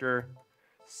character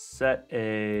set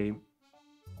a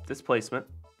displacement.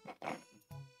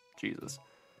 Jesus.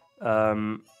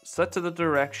 Set to the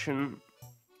direction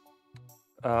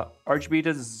RGB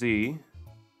to Z.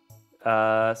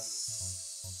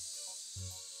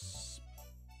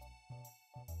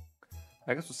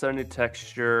 I guess we'll set a new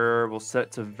texture. We'll set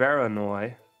it to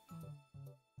Voronoi.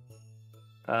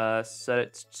 Set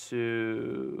it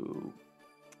to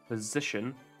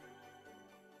position.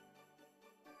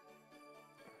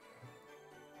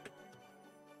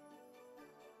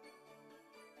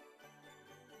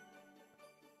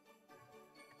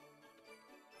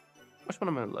 Which one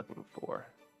am I looking for?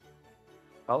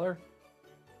 Color?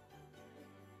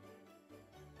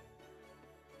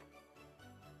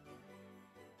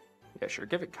 Yeah, sure.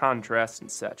 Give it contrast and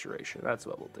saturation. That's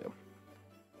what we'll do.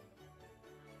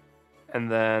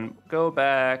 And then go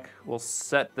back. We'll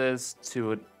set this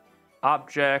to an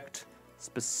object,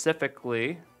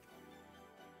 specifically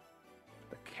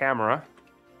the camera.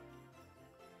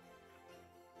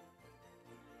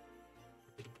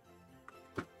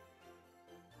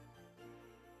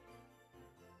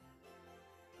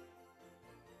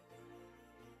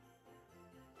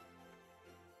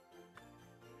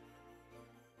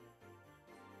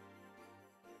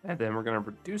 And then we're going to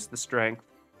reduce the strength.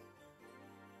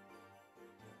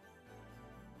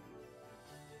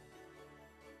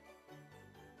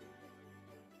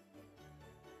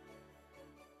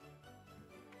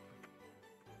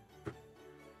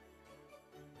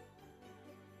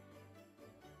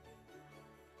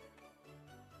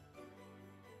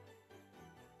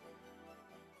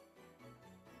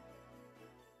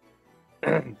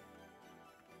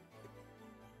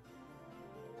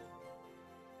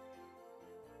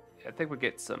 I think we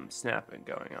get some snapping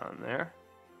going on there.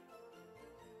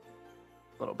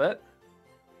 A little bit.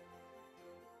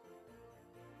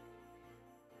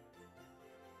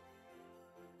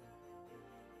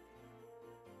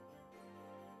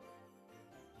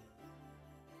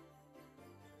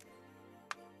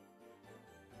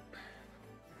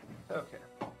 Okay.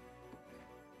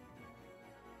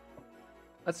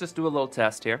 Let's just do a little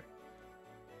test here.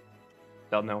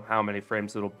 Don't know how many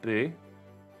frames it'll be.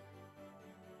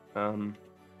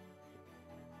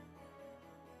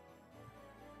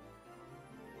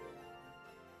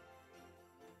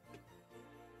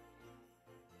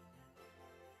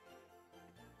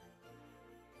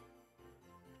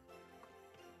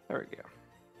 There we go.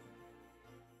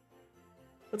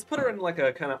 Let's put her in like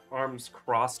a kind of arms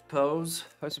crossed pose,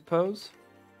 I suppose.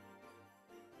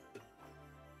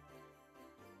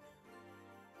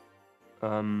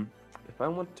 If I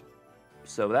want to,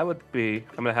 so that would be,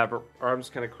 I'm gonna have her arms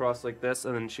kind of crossed like this,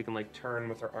 and then she can like turn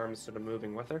with her arms sort of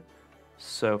moving with her.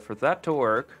 So for that to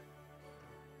work,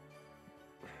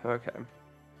 okay.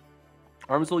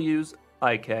 Arms will use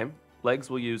IK, legs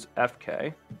will use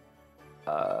FK.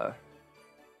 We'll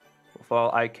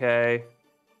follow IK.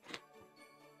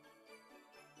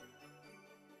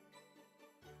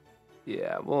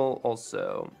 Yeah, we'll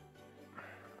also.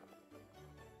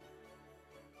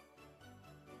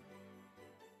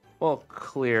 We'll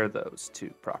clear those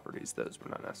two properties. Those were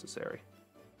not necessary.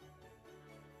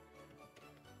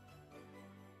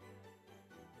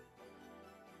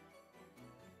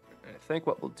 think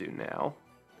what we'll do now,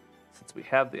 since we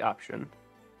have the option,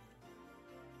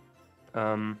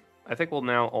 I think we'll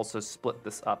now also split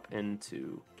this up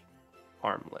into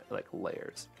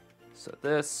layers. So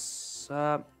this,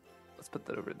 let's put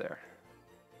that over there.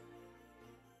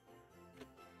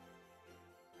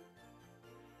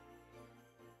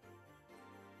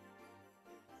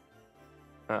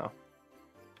 Oh.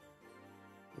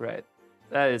 Right.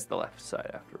 That is the left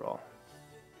side after all.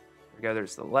 There we go,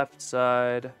 there's the left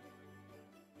side.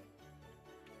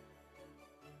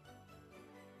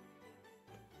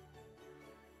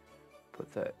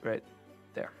 Put that right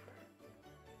there.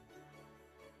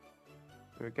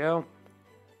 There we go.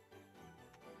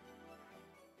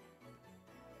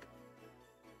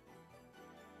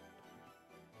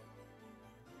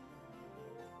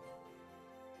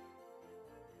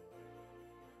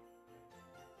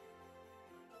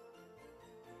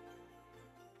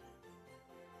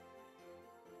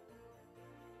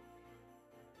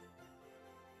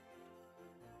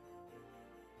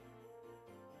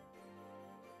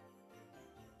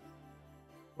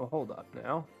 Well, hold up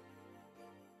now.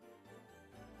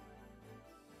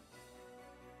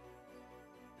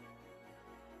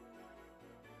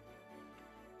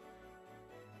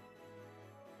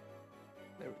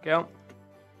 There we go.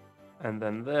 And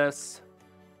then this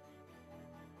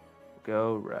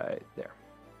go right there.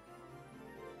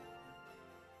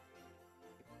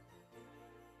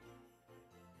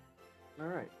 All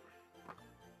right.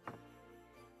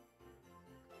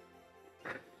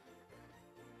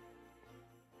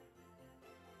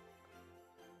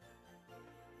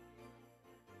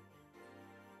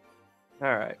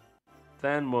 All right,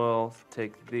 then we'll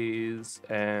take these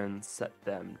and set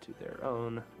them to their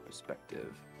own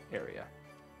respective area.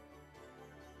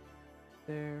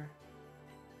 There.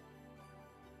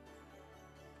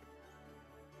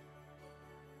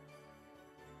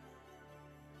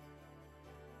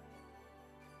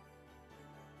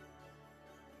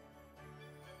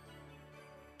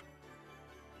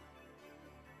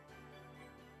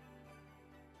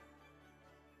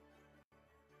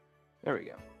 There we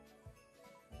go.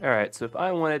 All right, so if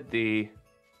I wanted the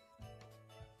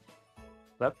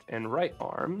left and right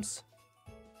arms,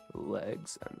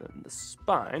 legs, and then the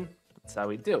spine, that's how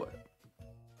we do it.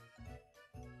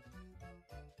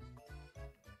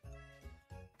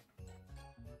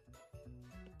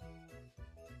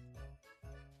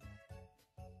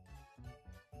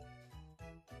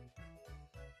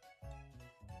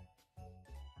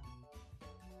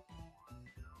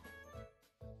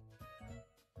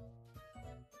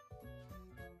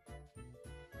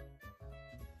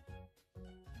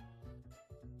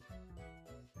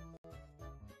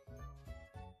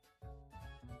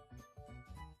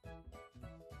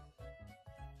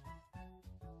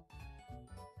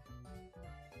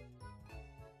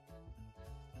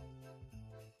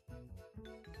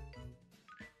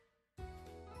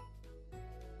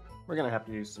 We're gonna have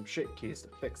to use some shape keys to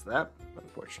fix that,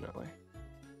 unfortunately.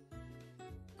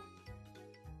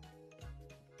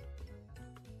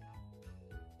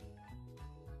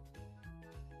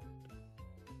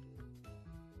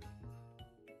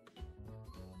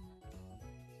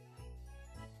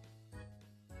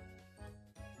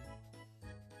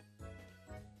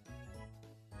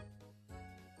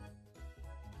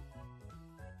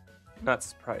 Not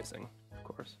surprising, of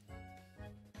course.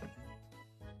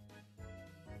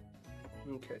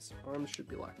 Okay, so arms should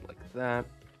be locked like that.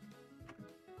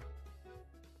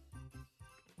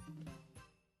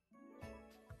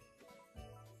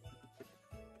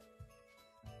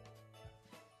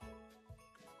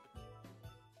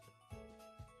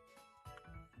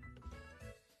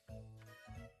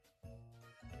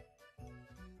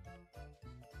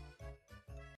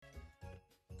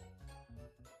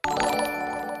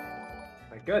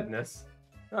 My goodness.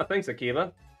 Oh, thanks,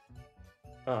 Akiva.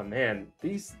 Oh man,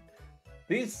 these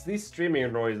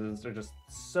streaming noises are just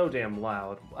so damn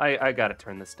loud. I gotta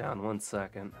turn this down 1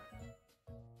 second.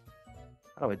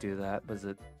 How do I do that? Was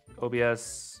it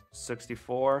OBS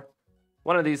 64?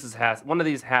 One of these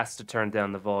has to turn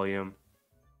down the volume.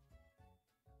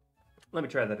 Let me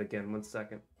try that again. 1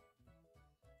 second.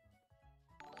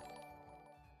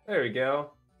 There we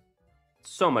go.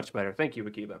 So much better. Thank you,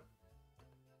 Akiva.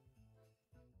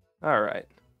 All right.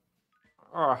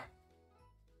 Oh,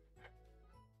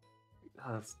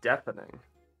 that's deafening.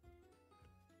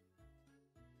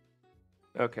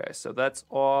 Okay, so that's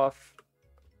off.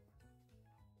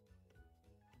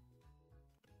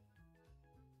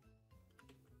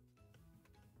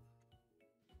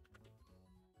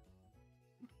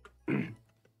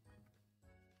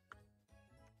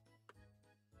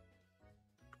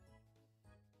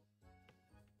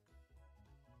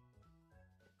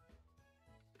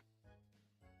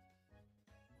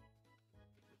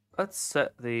 let's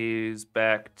set these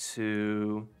back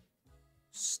to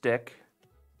stick.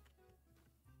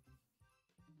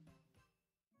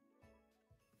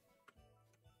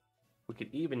 We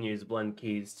could even use blend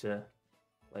keys to,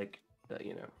 like,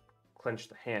 you know, clench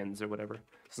the hands or whatever,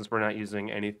 since we're not using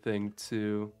anything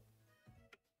to,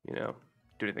 you know,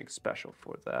 do anything special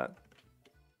for that.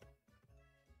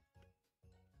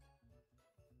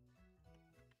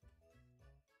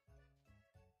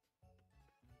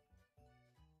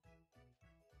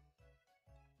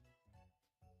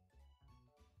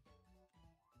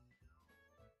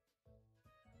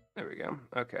 There we go.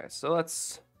 Okay, so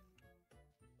let's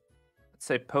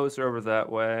say pose her over that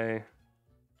way.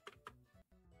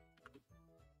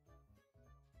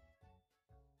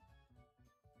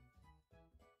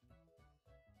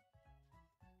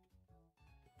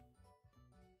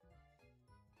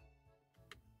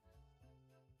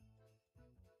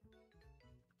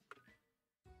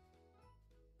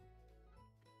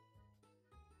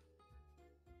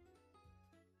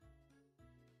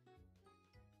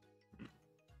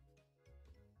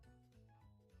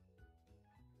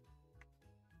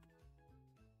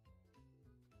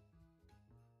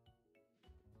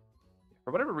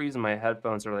 For whatever reason, my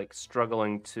headphones are like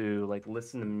struggling to like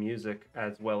listen to music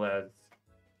as well as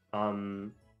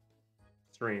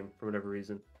stream for whatever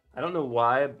reason. I don't know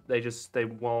why, they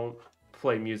won't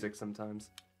play music sometimes.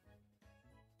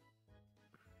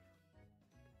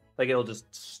 Like it'll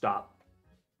just stop.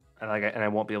 And I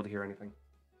won't be able to hear anything.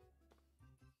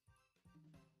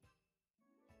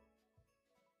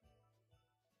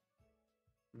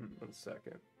 One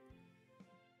second.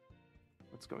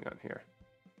 What's going on here?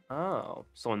 Oh,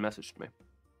 someone messaged me.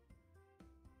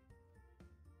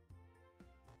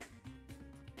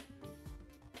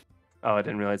 Oh, I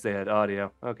didn't realize they had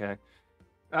audio. Okay.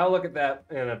 I'll look at that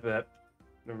in a bit.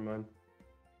 Never mind.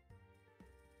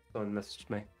 Someone messaged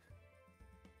me.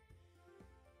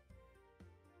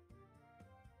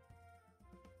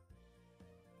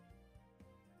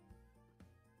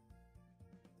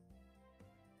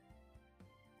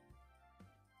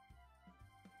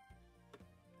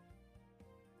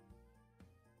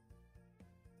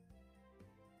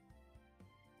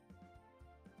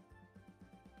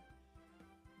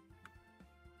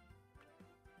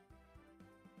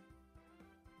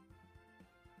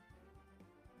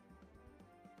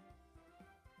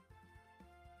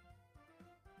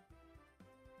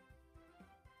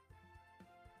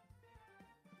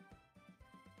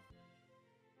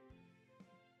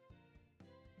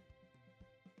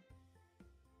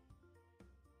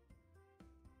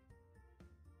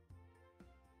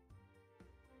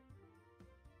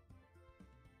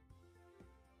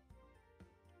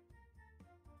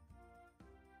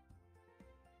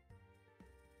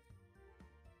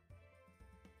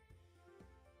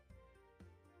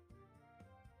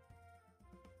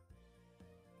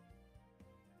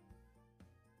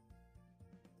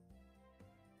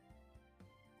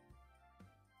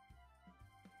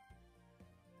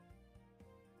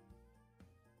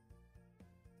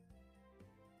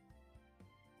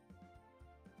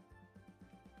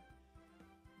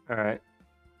 All right.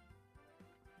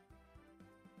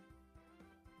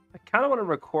 I kind of want to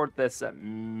record this at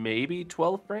maybe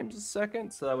 12 frames a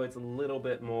second, so that way it's a little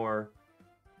bit more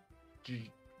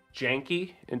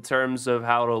janky in terms of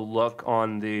how to look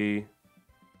on the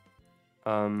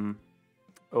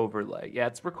overlay. Yeah,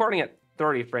 it's recording at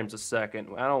 30 frames a second.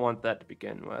 I don't want that to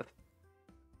begin with.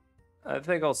 I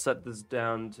think I'll set this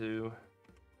down to,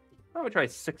 I'm gonna try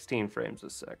 16 frames a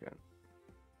second.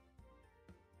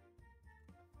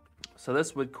 So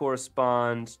this would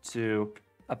correspond to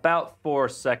about 4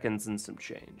 seconds and some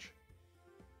change.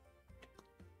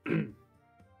 There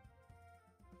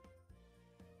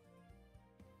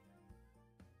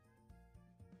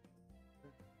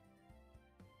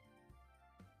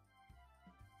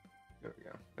we go.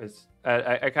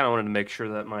 I kind of wanted to make sure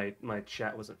that my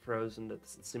chat wasn't frozen. That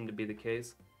doesn't seem to be the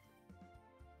case.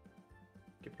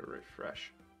 Give it a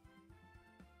refresh.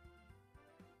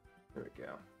 There we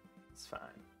go. It's fine.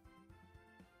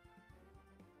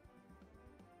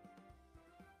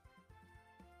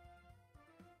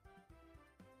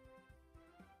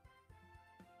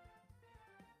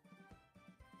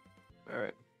 All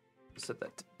right, set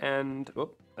that to end.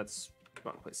 Oh, that's the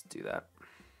wrong place to do that.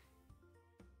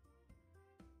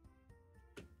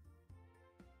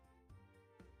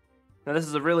 Now this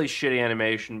is a really shitty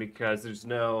animation because there's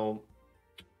no,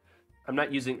 I'm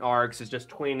not using arcs, it's just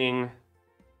tweening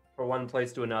from one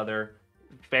place to another.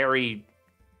 Very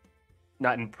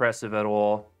not impressive at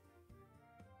all.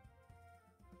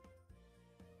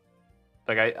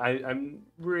 Like, I'm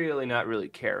really not really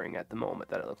caring at the moment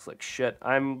that it looks like shit.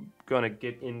 I'm going to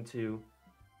get into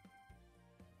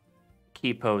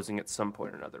key posing at some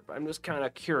point or another, but I'm just kind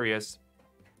of curious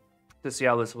to see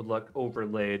how this would look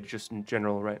overlaid just in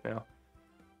general right now.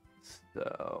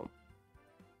 So,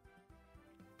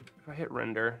 if I hit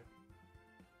render,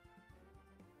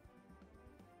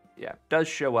 yeah, it does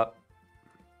show up.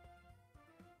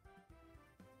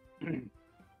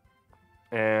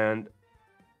 And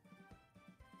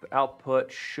the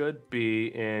output should be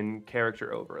in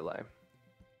character overlay.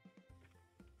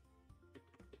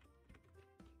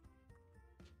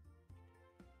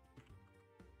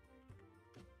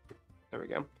 There we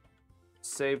go.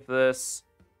 Save this.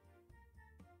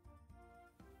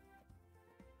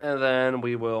 And then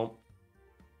we will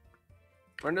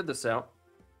render this out.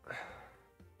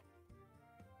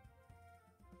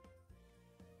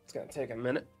 It's going to take a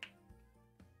minute.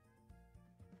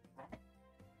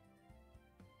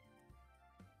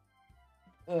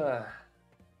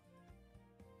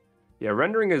 Yeah,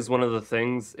 rendering is one of the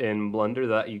things in Blender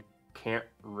that you can't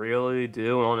really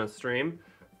do on a stream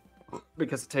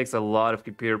because it takes a lot of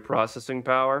computer processing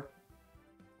power.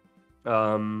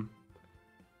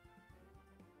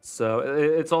 So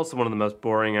it's also one of the most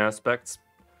boring aspects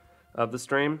of the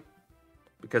stream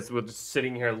because we're just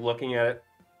sitting here looking at it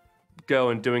go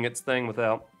and doing its thing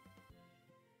without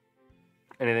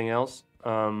anything else.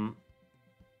 I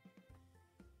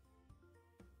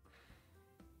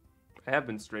have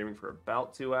been streaming for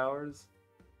about 2 hours.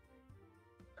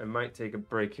 I might take a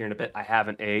break here in a bit. I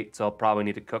haven't ate, so I'll probably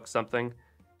need to cook something.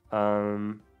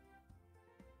 I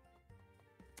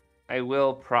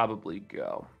will probably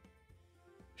go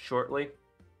shortly.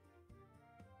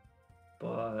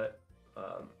 But,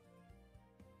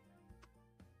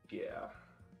 yeah.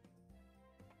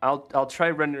 I'll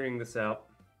try rendering this out.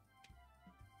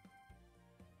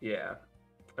 Yeah.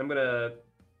 I'm gonna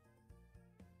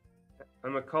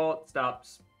call it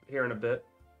stops here in a bit.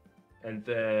 And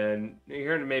then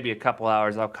here in maybe a couple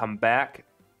hours, I'll come back,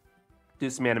 do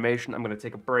some animation. I'm going to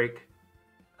take a break.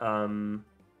 We'll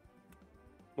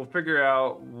figure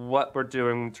out what we're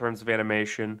doing in terms of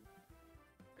animation.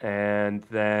 And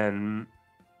then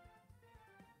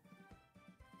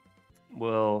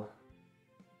we'll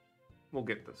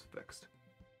get this fixed.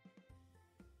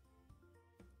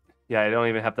 Yeah, I don't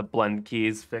even have the blend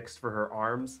keys fixed for her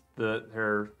arms.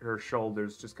 Her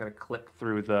shoulders just kind of clip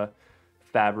through the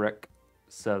fabric,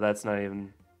 so that's not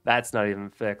even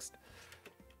fixed.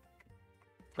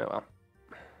 Oh well.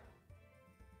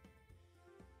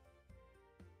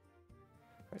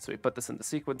 Alright, so we put this in the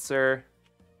sequencer.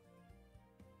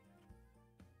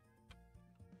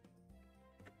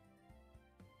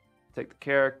 Take the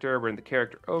character, we're in the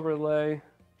character overlay.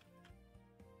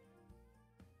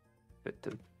 Fit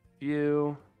to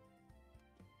view.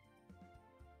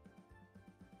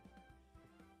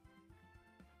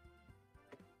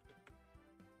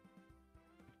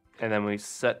 And then we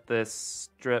set this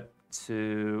strip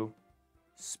to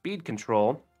speed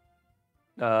control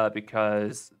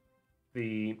because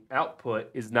the output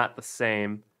is not the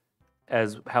same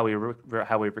as how we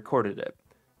recorded it.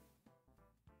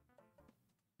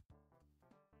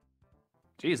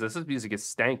 Jeez, this music is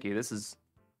stanky. This is...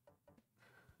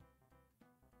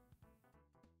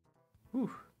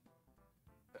 Whew.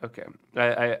 Okay,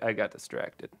 I got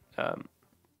distracted.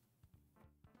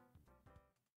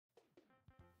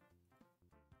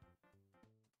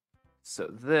 So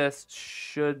this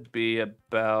should be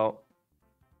about...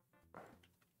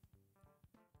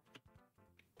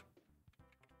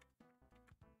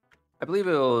 I believe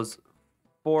it was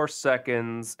 4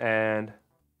 seconds and...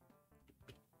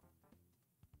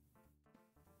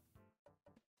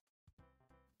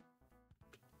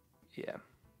 Yeah.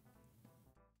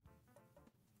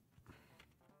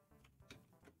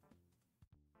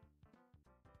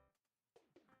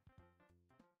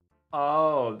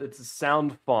 Oh, it's a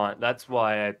sound font. That's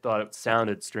why I thought it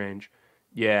sounded strange.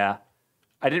 Yeah.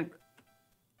 I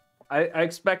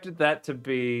expected that to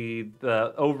be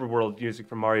the overworld music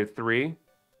from Mario 3.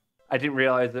 I didn't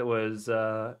realize it was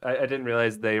I didn't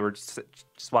realize they were just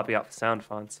swapping out the sound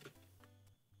fonts.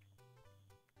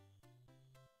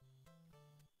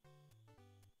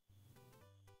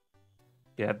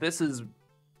 Yeah, this is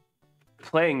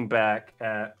playing back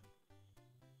at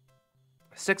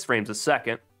 6 frames a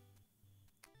second.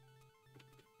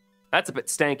 That's a bit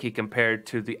stanky compared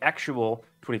to the actual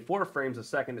 24 frames a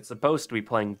second it's supposed to be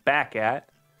playing back at.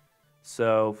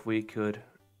 So if we could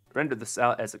render this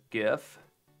out as a GIF.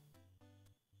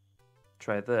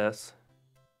 Try this.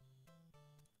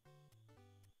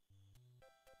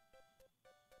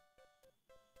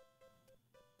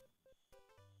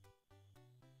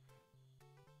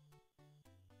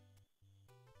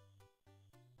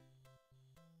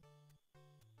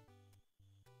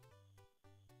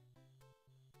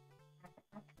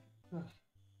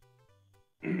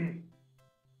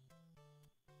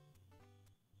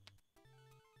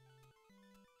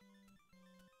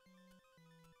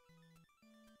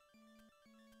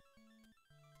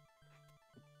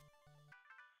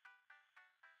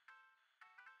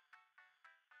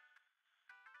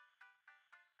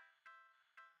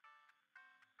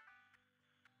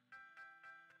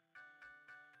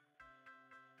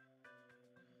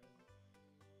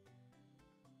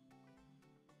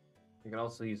 I can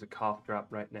also use a cough drop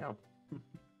right now.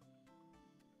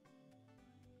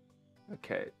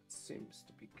 Okay, seems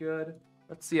to be good.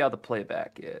 Let's see how the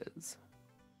playback is.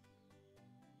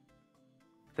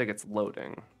 I think it's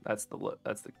loading. That's the What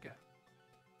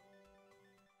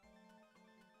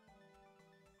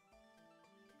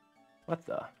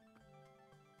the?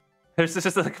 There's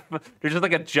just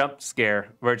like a jump scare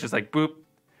where it's just like boop.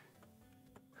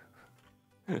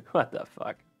 What the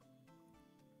fuck?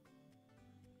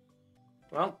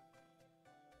 Well,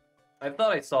 I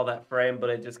thought I saw that frame, but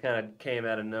it just kind of came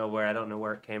out of nowhere. I don't know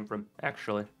where it came from,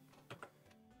 actually.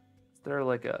 Is there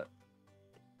like a...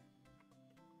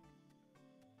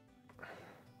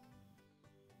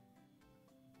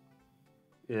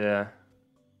 Yeah.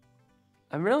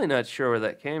 I'm really not sure where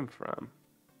that came from.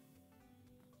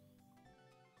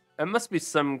 It must be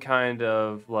some kind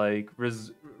of, like,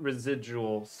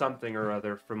 residual something or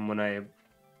other from when I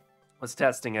was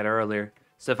testing it earlier.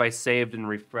 So if I saved and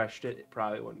refreshed it, it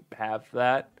probably wouldn't have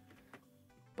that.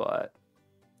 But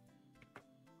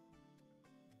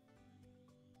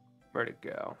where'd it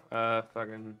go?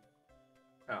 Fucking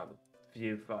the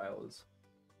view files.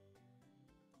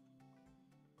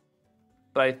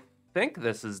 But I think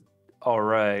this is all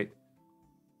right.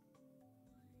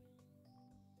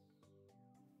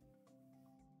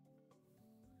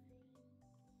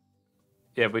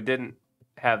 Yeah, if we didn't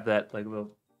have that like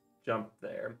little jump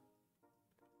there.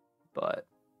 But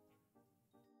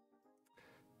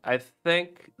I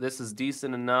think this is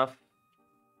decent enough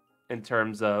in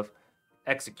terms of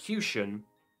execution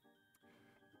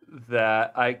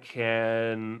that I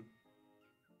can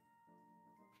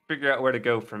figure out where to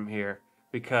go from here,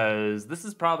 because this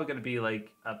is probably going to be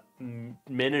like a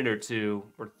minute or 2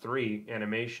 or 3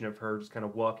 animation of her just kind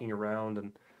of walking around,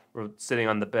 and we're sitting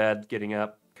on the bed, getting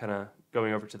up, kind of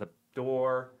going over to the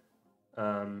door.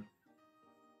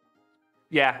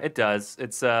 Yeah, it does.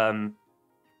 It's there's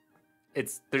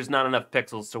not enough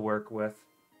pixels to work with,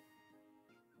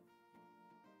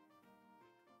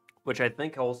 which I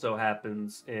think also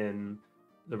happens in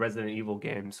the Resident Evil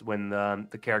games when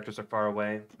the characters are far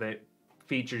away. The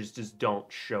features just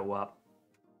don't show up.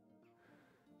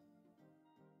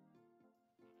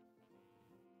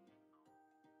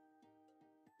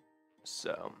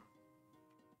 So,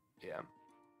 yeah.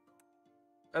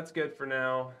 That's good for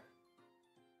now.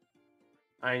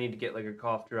 I need to get like a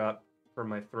cough drop for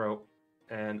my throat,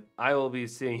 and I will be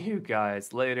seeing you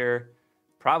guys later.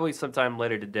 Probably sometime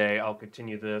later today, I'll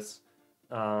continue this.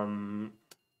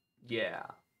 Yeah.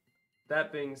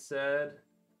 That being said,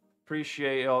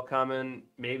 appreciate y'all coming.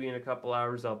 Maybe in a couple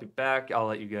hours I'll be back. I'll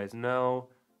let you guys know.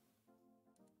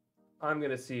 I'm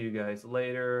going to see you guys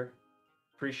later.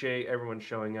 Appreciate everyone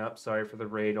showing up. Sorry for the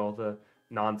raid, all the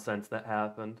nonsense that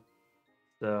happened.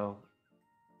 So,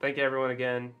 thank you everyone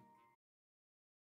again.